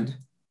hand,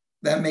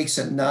 that makes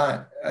it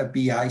not a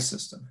BI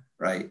system,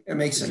 right? It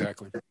makes it a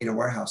data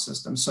warehouse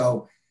system.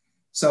 So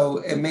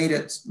it made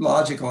it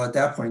logical at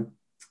that point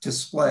to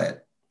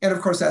split. And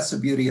of course, that's the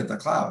beauty of the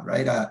cloud,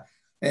 right?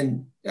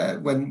 When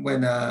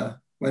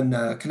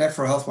Connect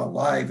for Health went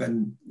live,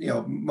 and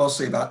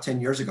mostly about 10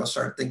 years ago,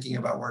 started thinking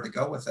about where to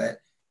go with it.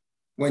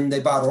 When they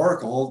bought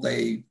Oracle,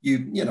 they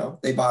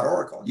bought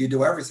Oracle. You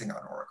do everything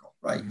on Oracle,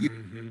 right?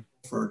 You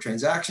for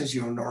transactions,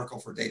 you own Oracle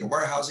for data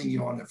warehousing,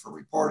 you own it for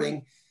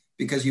reporting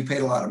because you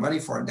paid a lot of money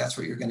for it, and that's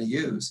what you're going to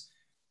use.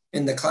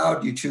 In the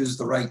cloud, you choose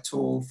the right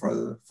tool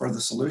for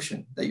the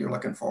solution that you're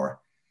looking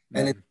for.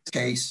 And in this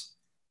case,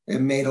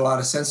 it made a lot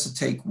of sense to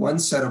take one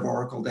set of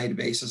Oracle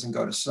databases and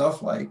go to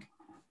Snowflake,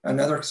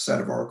 another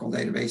set of Oracle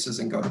databases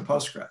and go to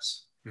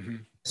Postgres.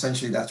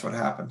 Essentially, that's what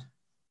happened.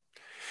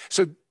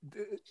 So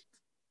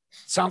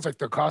sounds like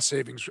the cost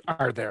savings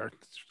are there,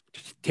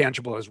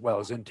 tangible as well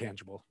as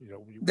intangible.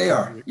 They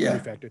are, yeah.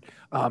 What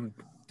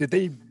did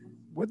they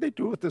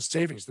do with the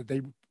savings? Did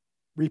they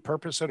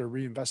repurpose it or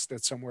reinvest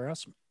it somewhere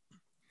else?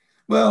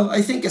 Well,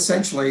 I think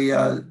essentially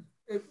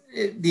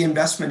the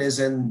investment is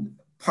in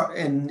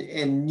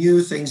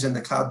new things in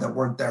the cloud that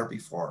weren't there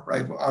before,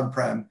 right?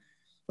 On-prem,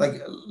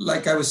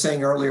 like I was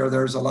saying earlier,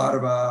 there's a lot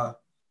of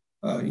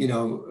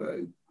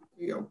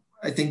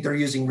I think they're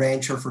using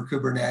Rancher for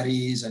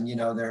Kubernetes, and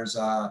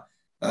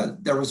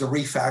there was a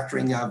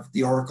refactoring of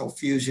the Oracle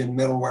Fusion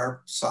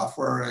middleware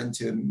software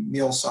into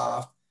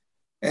MuleSoft,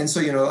 and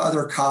so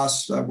other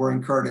costs were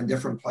incurred in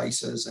different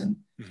places and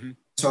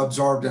so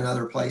absorbed in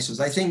other places.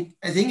 I think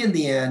in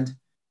the end,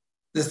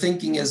 the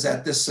thinking is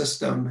that this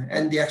system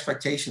and the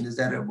expectation is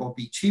that it will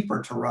be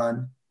cheaper to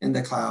run in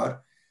the cloud.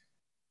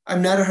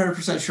 I'm not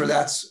 100% sure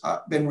that's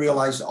been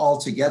realized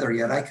altogether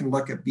yet. I can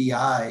look at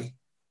BI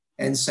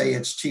and say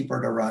it's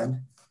cheaper to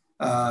run,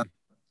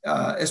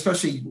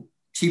 especially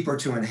cheaper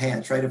to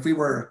enhance, right? If we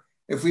were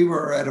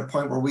at a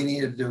point where we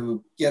needed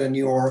to get a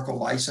new Oracle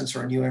license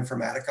or a new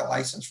Informatica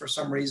license for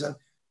some reason,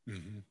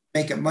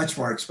 make it much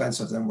more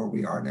expensive than where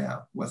we are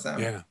now with them.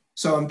 Yeah.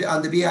 So on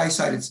the BI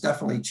side, it's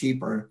definitely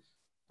cheaper.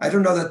 I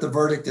don't know that the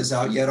verdict is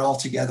out yet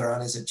altogether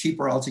on is it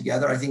cheaper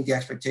altogether. I think the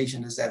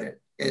expectation is that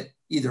it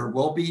either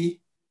will be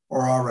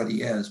or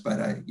already is, but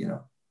certainly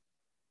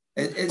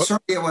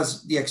it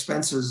was the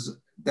expenses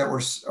that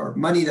were, or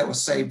money that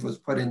was saved was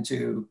put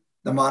into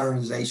the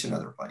modernization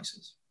other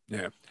places.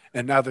 Yeah,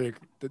 and now they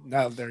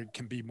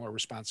can be more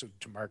responsive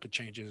to market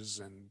changes,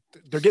 and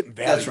they're getting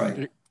value. That's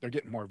right. They're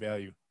getting more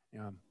value.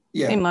 Yeah.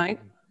 Hey, Mike.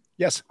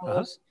 Yes.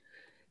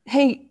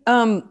 Hey,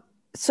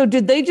 So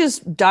did they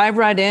just dive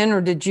right in,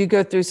 or did you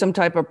go through some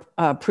type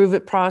of prove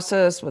it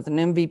process with an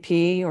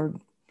MVP, or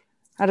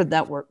how did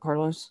that work,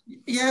 Carlos?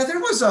 Yeah,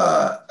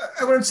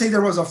 I wouldn't say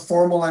there was a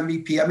formal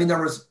MVP. I mean,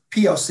 there was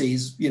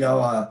POCs,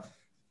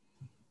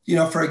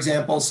 for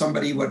example,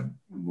 somebody would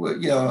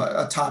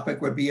a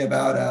topic would be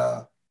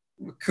about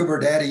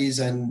Kubernetes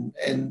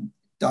and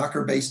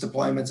Docker-based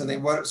deployments,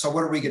 and what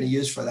are we going to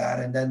use for that?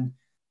 And then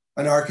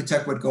an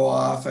architect would go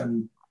off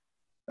and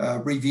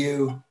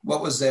review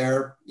what was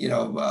there,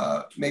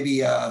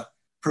 maybe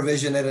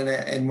provision it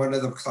in one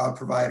of the cloud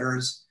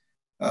providers,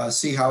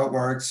 see how it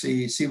works,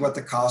 see what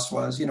the cost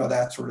was,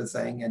 that sort of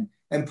thing,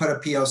 and put a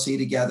POC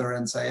together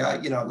and say,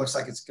 it looks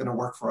like it's going to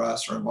work for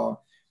us, or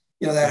well,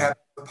 that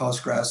happens with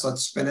Postgres.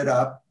 Let's spin it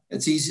up.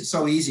 It's easy,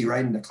 so easy,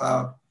 right, in the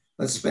cloud.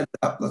 Let's spin it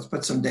up. Let's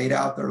put some data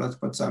out there. Let's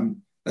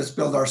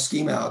build our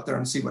schema out there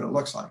and see what it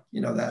looks like,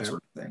 that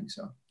sort of thing.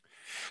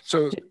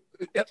 So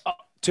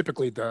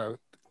typically the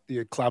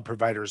cloud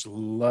providers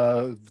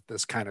love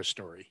this kind of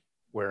story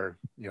where,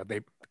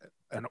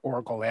 an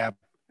Oracle app,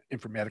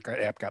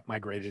 Informatica app got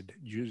migrated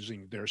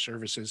using their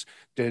services.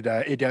 Did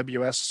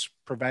AWS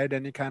provide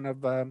any kind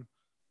of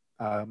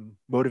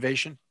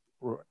motivation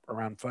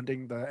around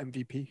funding the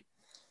MVP?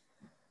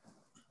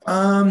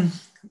 I'm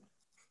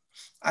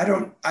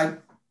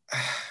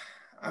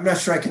not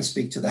sure I can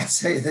speak to that.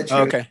 Say that.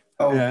 Okay.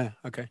 Yeah.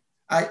 Okay.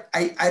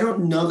 I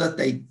don't know that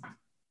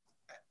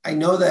I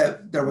know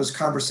that there was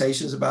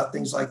conversations about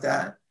things like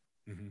that.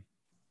 Mm-hmm.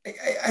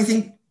 I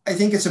think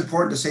it's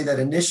important to say that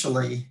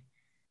initially,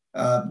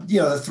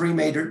 the three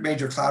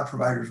major cloud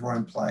providers were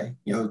in play.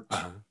 Google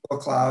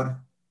Cloud,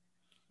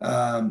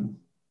 Azure,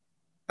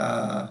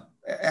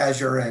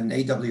 and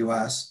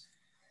AWS,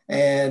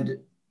 and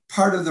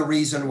part of the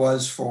reason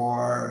was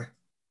for,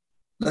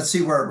 let's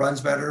see where it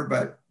runs better,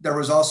 but there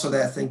was also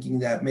that thinking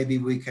that maybe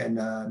we can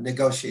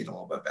negotiate a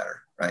little bit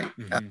better, right?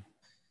 Mm-hmm.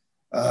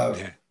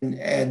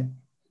 And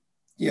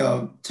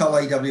tell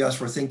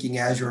AWS we're thinking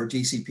Azure or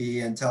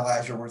GCP, and tell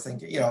Azure we're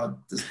thinking,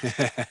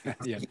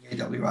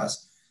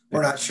 AWS.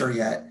 We're not sure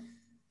yet.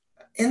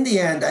 In the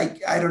end,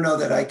 I don't know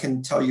that I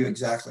can tell you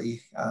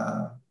exactly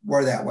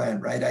where that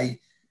went, right?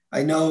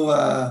 I know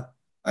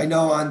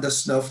on the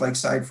Snowflake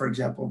side, for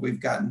example,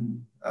 we've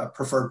gotten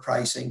preferred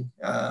pricing,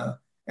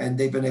 and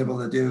they've been able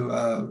to do,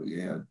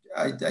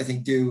 I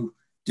think do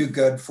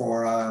good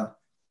for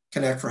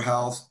Connect for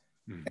Health.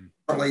 Mm-hmm.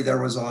 Certainly, there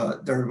was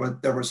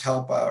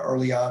help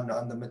early on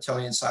the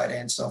Matillion side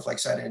and Snowflake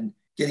side in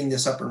getting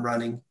this up and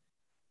running.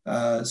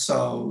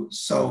 So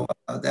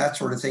that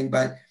sort of thing.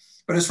 But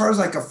as far as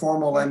like a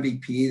formal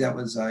MVP that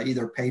was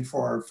either paid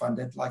for or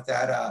funded like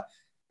that,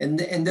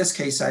 in this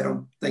case, I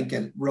don't think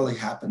it really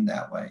happened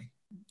that way.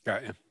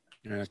 Got you.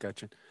 Yeah,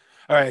 got you.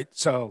 All right.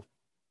 So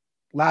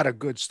a lot of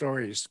good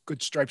stories,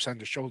 good stripes on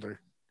the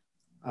shoulder.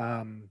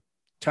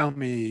 Tell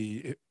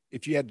me,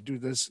 if you had to do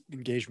this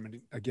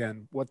engagement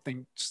again, what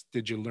things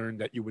did you learn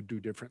that you would do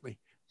differently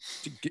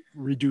to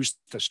reduce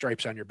the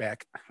stripes on your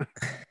back?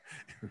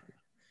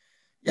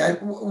 Yeah,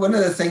 one of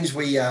the things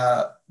we,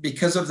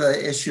 because of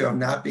the issue of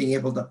not being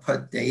able to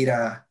put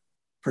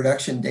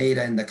production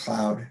data in the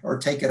cloud or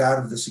take it out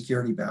of the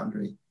security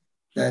boundary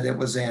that it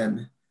was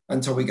in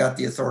until we got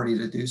the authority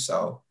to do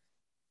so,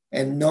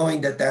 and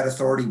knowing that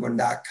authority would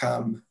not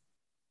come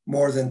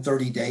more than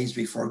 30 days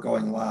before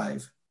going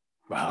live.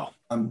 Wow.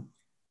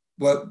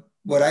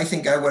 What I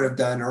think I would have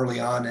done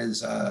early on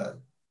is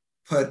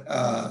put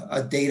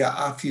a data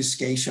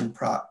obfuscation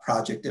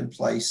project in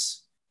place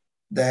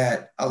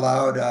that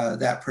allowed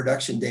that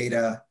production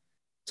data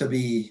to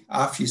be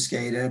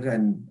obfuscated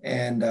and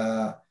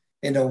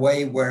in a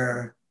way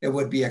where it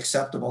would be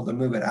acceptable to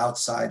move it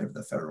outside of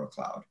the federal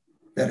cloud.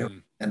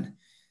 And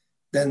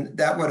then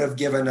that would have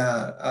given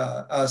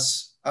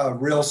us a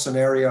real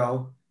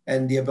scenario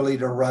and the ability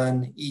to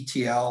run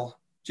ETL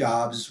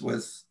jobs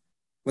with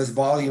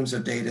volumes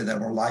of data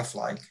that were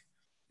lifelike,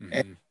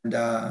 mm-hmm.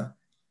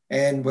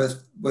 and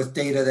with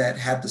data that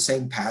had the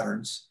same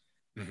patterns.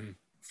 Mm-hmm.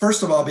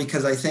 First of all,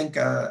 because I think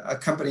a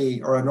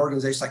company or an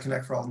organization like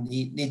Connect for All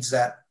needs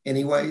that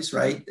anyways,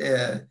 right?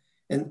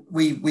 And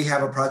we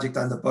have a project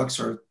on the books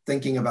or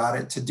thinking about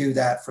it to do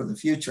that for the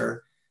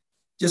future,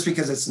 just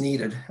because it's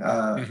needed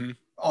mm-hmm.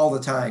 all the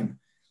time.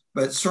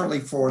 But certainly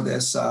for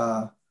this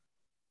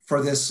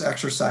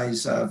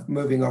exercise of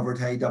moving over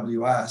to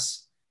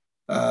AWS,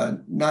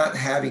 not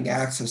having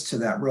access to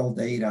that real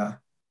data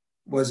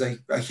was a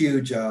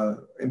huge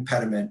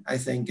impediment. I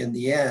think in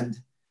the end,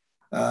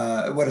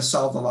 it would have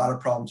solved a lot of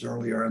problems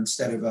earlier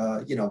instead of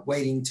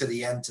waiting to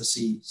the end to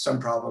see some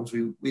problems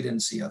we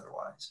didn't see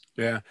otherwise.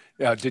 Yeah.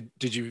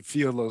 Did you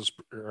feel those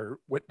or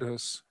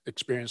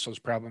experience those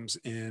problems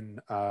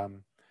in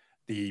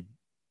the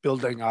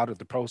building out of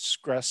the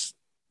Postgres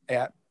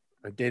app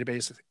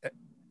database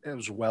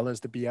as well as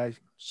the BI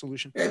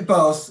solution?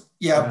 Both,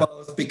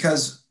 both.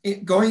 Because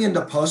going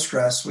into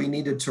Postgres, we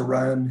needed to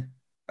run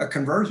a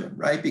conversion,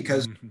 right?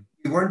 Because mm-hmm.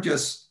 we weren't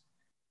just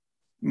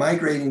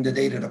migrating the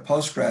data to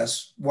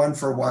Postgres one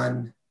for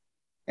one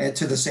and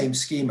to the same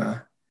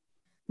schema.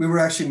 we were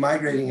actually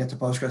migrating it to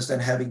Postgres, then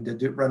having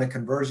to run a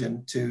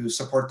conversion to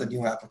support the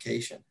new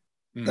application,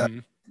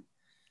 the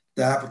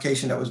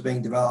application that was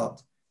being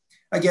developed.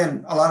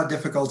 Again, a lot of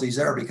difficulties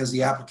there because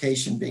the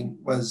application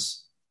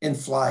was in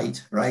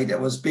flight, right? It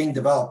was being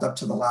developed up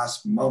to the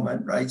last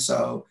moment, right?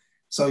 So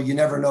you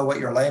never know what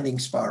your landing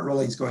spot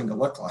really is going to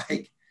look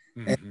like.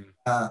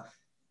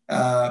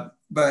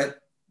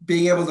 But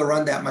being able to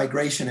run that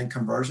migration and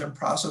conversion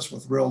process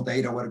with real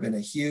data would have been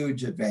a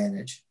huge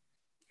advantage,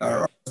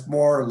 or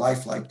more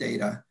lifelike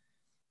data.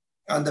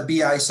 On the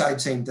BI side,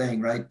 same thing,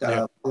 right?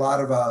 A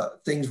lot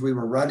of things we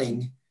were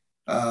running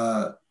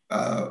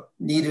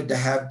needed to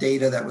have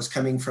data that was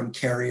coming from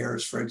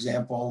carriers, for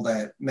example,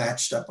 that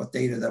matched up with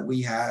data that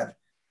we had.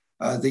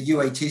 The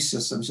UAT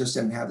systems just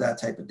didn't have that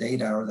type of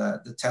data, or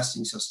the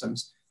testing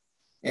systems.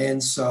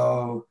 And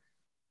so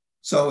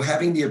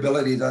having the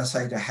ability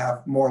to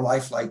have more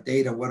lifelike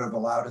data would have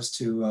allowed us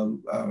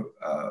to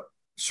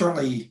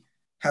certainly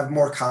have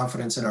more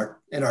confidence in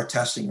our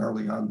testing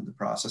early on in the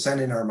process and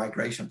in our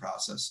migration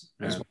process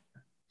as well.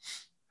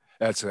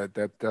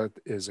 That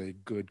is a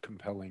good,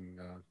 compelling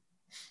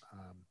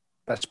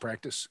best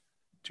practice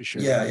to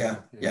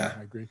share. Yeah.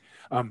 I agree.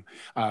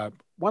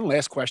 One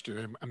last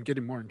question. I'm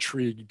getting more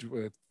intrigued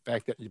with the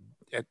fact that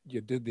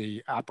you did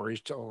the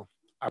operational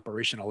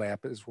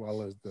app as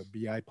well as the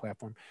BI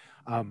platform.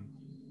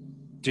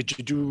 Did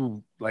you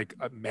do like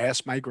a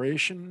mass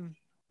migration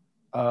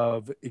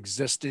of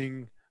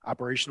existing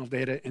operational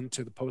data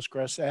into the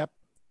Postgres app?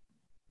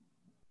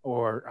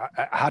 Or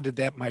how did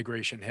that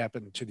migration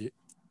happen to the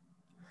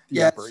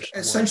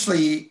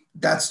essentially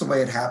that's the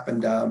way it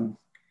happened.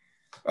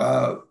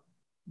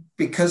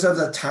 Because of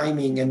the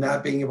timing and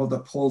not being able to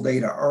pull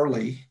data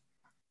early,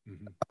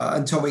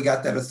 until we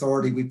got that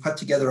authority, we put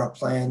together a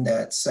plan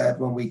that said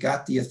when we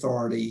got the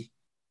authority,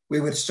 we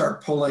would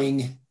start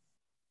pulling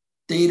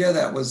data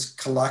that was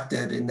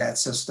collected in that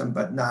system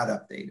but not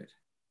updated.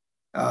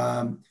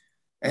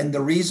 And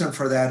the reason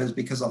for that is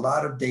because a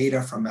lot of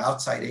data from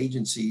outside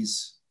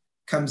agencies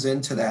comes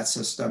into that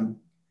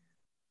system,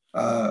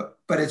 but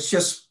it's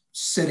just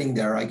sitting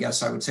there, I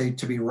guess I would say,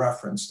 to be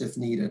referenced if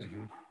needed,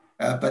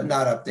 but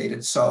not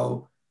updated.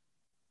 So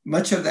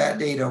much of that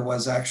data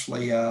was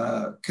actually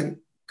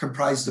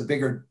comprised of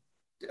bigger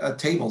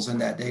tables in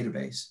that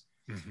database.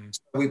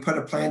 So we put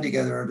a plan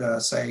together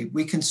to say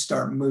we can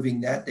start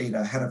moving that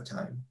data ahead of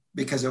time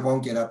because it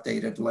won't get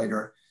updated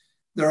later.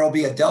 There will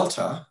be a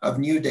delta of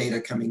new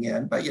data coming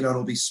in, but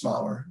it'll be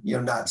smaller,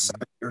 not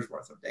 7 years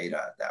worth of data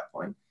at that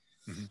point.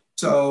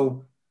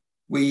 So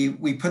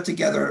we put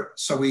together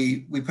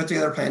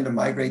a plan to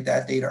migrate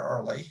that data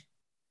early,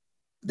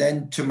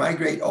 then to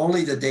migrate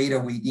only the data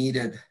we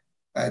needed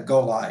at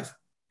go live.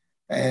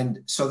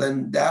 And so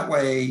then that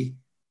way,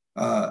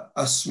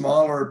 a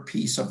smaller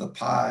piece of the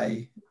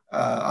pie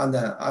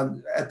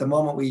at the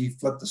moment we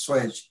flip the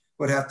switch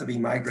would have to be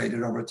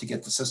migrated over to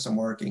get the system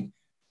working.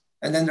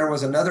 And then there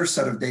was another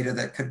set of data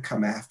that could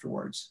come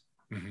afterwards.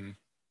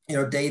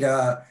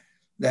 Data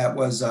that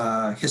was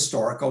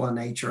historical in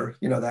nature,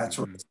 that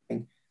sort of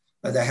thing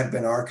that had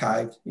been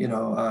archived,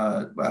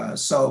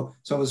 so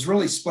it was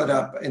really split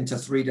up into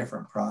 3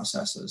 different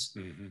processes.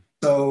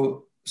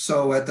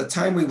 So at the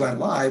time we went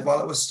live,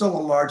 while it was still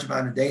a large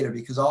amount of data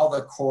because all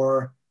the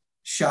core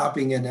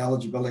shopping and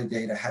eligibility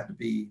data had to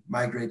be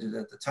migrated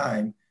at the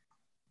time,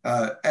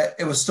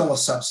 it was still a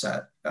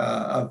subset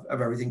of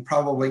everything,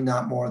 probably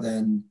not more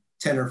than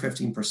 10 or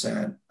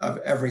 15% of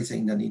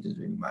everything that needed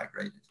to be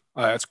migrated.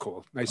 Oh, that's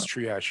cool. Nice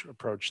triage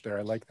approach there.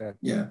 I like that.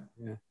 Yeah.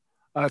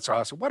 Oh, that's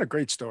awesome. What a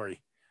great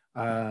story.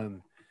 I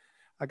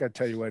got to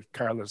tell you what,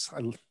 Carlos,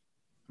 I'm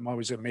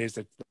always amazed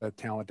at the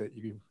talent that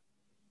you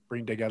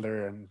bring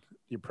together and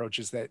the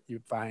approaches that you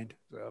find.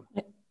 So,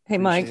 hey,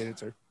 Mike.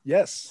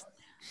 Yes.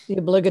 The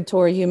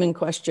obligatory human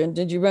question.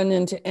 Did you run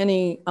into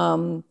any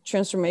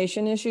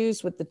transformation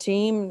issues with the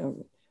team, or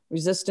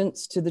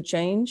resistance to the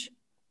change?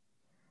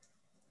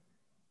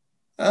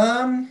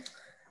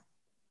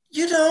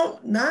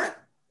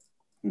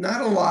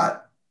 Not a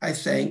lot, I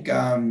think.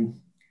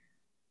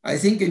 I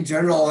think in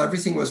general,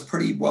 everything was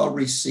pretty well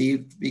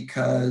received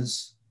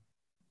because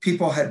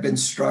people had been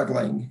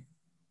struggling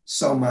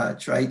so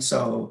much, right?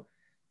 So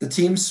the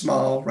team's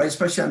small, right?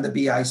 Especially on the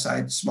BI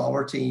side,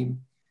 smaller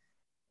team,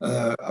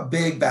 a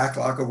big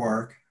backlog of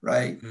work,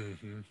 right?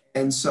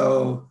 And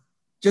so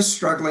just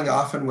struggling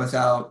often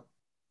without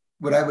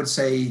what I would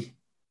say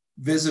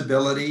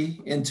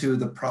visibility into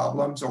the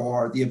problems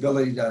or the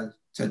ability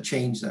to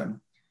change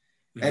them.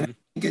 And I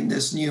think in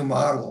this new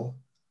model,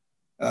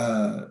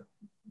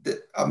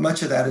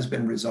 much of that has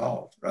been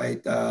resolved,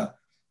 right?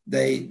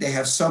 They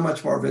have so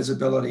much more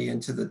visibility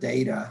into the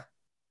data,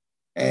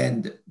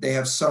 and they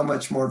have so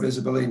much more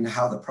visibility into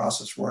how the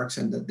process works,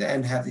 and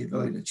then have the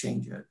ability to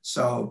change it.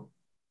 So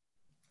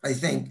I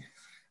think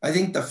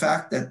the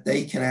fact that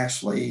they can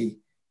actually,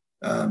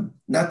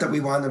 not that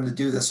we want them to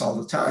do this all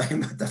the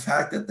time, but the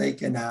fact that they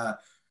can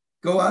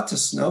go out to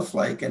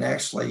Snowflake and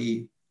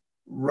actually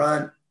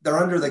run, they're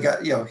under the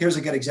gun, here's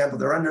a good example.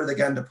 They're under the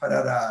gun to put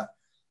out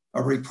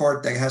a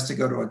report that has to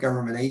go to a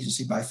government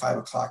agency by 5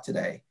 o'clock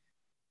today.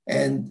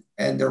 and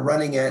they're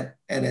running it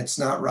and it's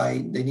not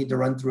right. They need to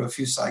run through a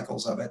few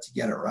cycles of it to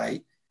get it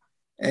right.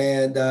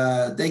 And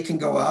they can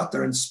go out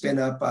there and spin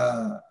up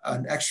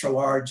an extra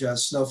large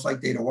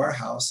Snowflake data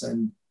warehouse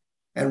and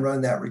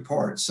run that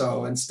report.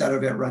 So instead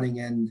of it running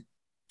in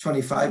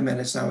 25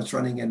 minutes, now it's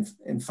running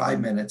in 5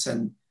 minutes,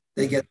 and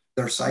they get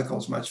their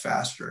cycles much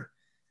faster.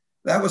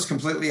 That was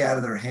completely out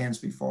of their hands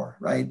before,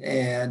 right?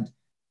 And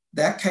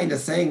that kind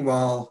of thing,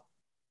 while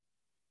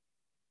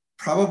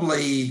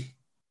probably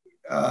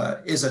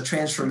is a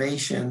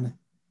transformation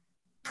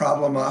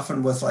problem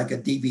often with like a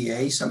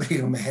DBA, somebody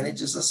who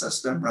manages the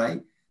system,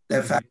 right?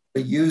 The fact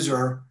that a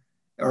user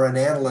or an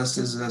analyst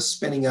is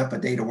spinning up a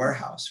data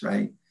warehouse,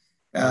 right?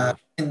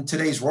 In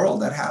today's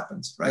world, that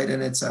happens, right?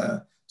 And it's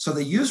so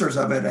the users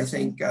of it, I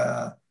think,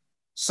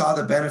 saw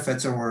the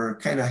benefits and were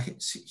kind of,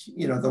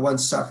 the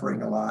ones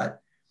suffering a lot.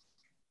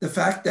 The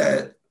fact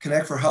that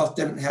Connect for Health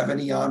didn't have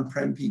any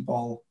on-prem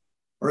people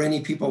or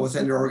any people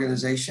within their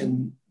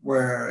organization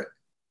where,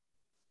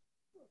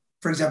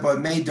 for example, it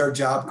made their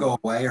job go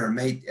away or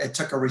it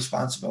took a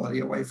responsibility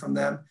away from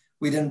them.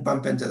 We didn't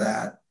bump into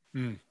that.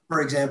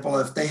 For example,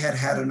 if they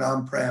had an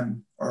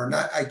on-prem, or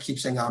not, I keep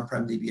saying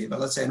on-prem DBA, but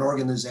let's say an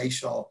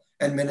organizational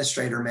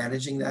administrator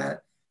managing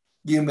that,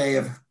 you may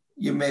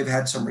have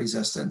had some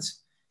resistance.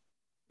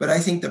 But I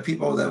think the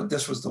people that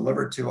this was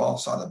delivered to all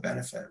saw the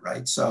benefit,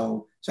 right?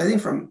 So I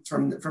think from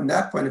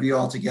that point of view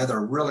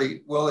altogether,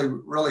 really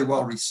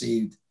well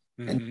received.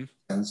 In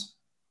sense.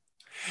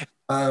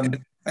 I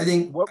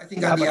think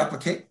on the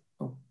application.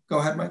 Oh, go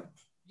ahead, Mike.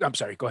 I'm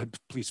sorry. Go ahead.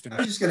 Please finish.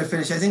 I'm just going to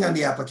finish. I think on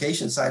the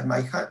application side,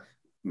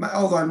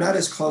 although I'm not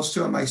as close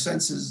to it, my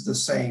sense is the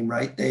same,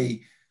 right?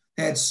 They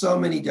had so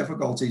many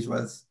difficulties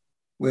with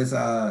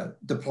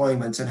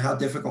deployments and how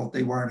difficult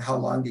they were and how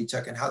long they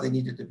took and how they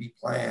needed to be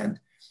planned.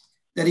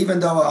 That even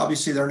though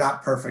obviously they're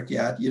not perfect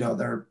yet,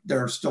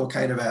 they're still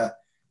kind of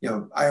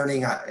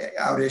ironing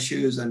out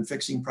issues and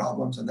fixing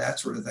problems and that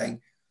sort of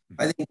thing.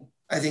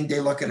 I think they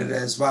look at it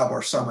as, well,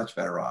 we're so much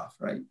better off,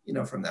 right?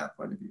 From that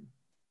point of view.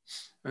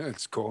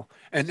 That's cool.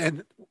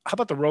 And how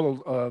about the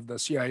role of the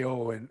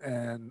CIO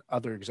and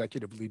other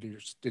executive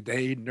leaders? Did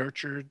they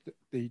nurture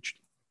the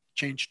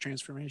change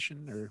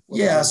transformation or?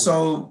 Yeah,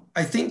 so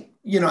I think,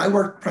 I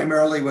worked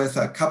primarily with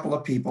a couple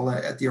of people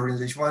at the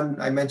organization.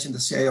 One, I mentioned the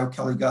CIO,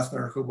 Kelly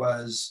Guthner, who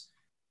was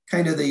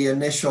kind of the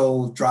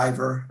initial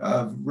driver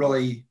of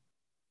really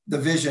the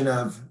vision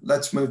of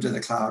let's move to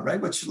the cloud,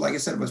 right? Which, like I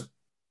said, was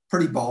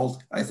pretty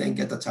bold, I think,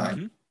 at the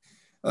time.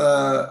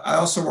 I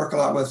also work a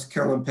lot with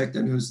Carolyn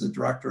Picton, who's the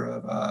director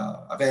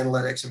of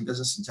analytics and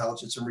business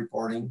intelligence and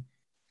reporting.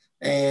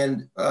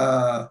 And,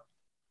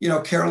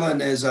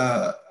 Carolyn is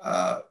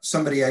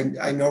somebody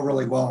I know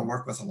really well and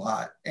work with a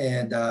lot.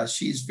 And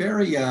she's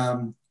very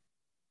a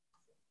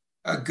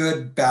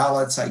good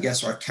balance, I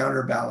guess, or a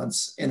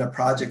counterbalance in a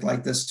project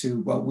like this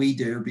to what we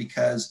do,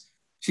 because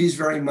she's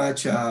very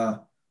much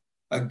a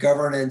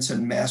governance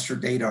and master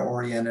data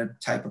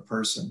oriented type of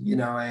person,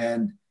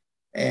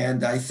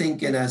 and I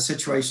think in a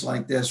situation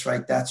like this,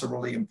 right, that's a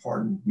really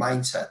important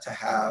mindset to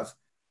have.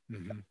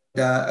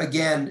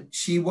 Again,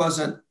 she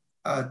wasn't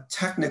a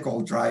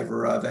technical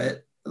driver of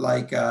it,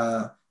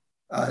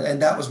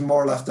 and that was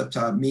more left up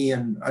to me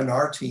and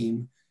our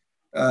team,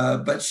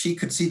 but she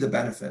could see the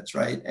benefits,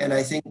 right? And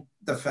I think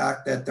the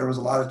fact that there was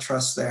a lot of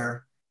trust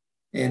there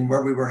in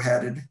where we were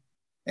headed,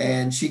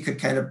 and she could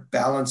kind of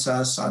balance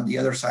us on the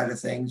other side of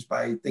things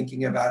by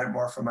thinking about it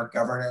more from a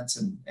governance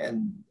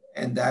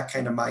and that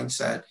kind of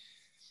mindset,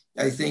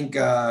 I think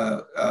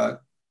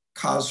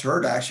caused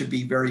her to actually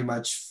be very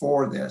much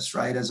for this,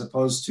 right? As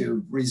opposed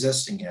to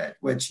resisting it,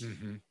 which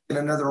in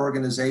another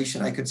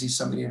organization, I could see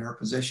somebody in her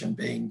position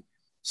being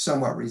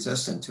somewhat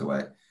resistant to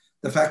it.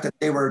 The fact that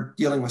they were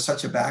dealing with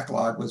such a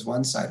backlog was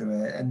one side of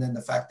it. And then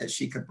the fact that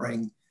she could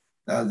bring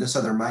this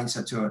other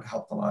mindset to it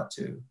helped a lot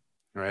too.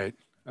 Right.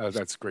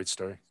 That's a great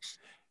story.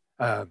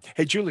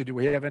 Hey, Julie, do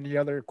we have any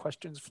other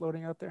questions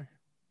floating out there?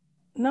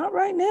 Not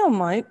right now,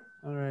 Mike.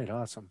 All right.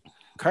 Awesome.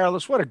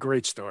 Carlos, what a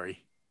great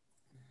story.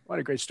 What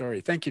a great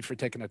story. Thank you for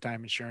taking the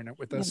time and sharing it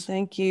with us. Yeah,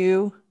 thank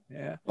you.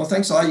 Yeah. Well,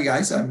 thanks a lot, you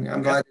guys. I'm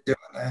glad to do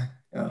it.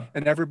 Yeah.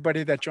 And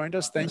everybody that joined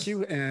us, thank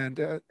you.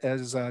 And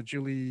as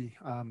Julie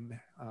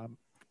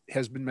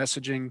has been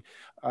messaging,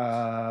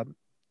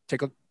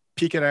 take a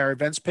peek at our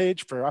events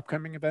page for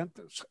upcoming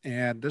events.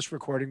 And this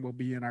recording will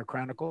be in our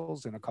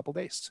Chronicles in a couple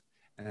days.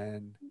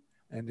 And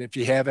if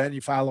you have any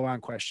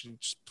follow-on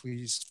questions,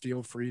 please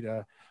feel free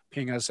to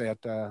ping us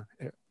at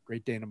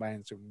Great Data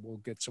Minds, and we'll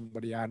get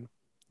somebody on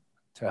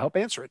to help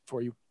answer it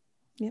for you.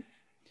 Yeah.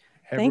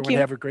 Everyone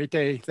have a great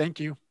day. Thank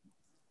you.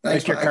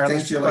 Thanks, Take care, Carlos.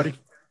 Thanks, Julie.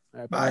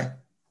 Bye. Bye.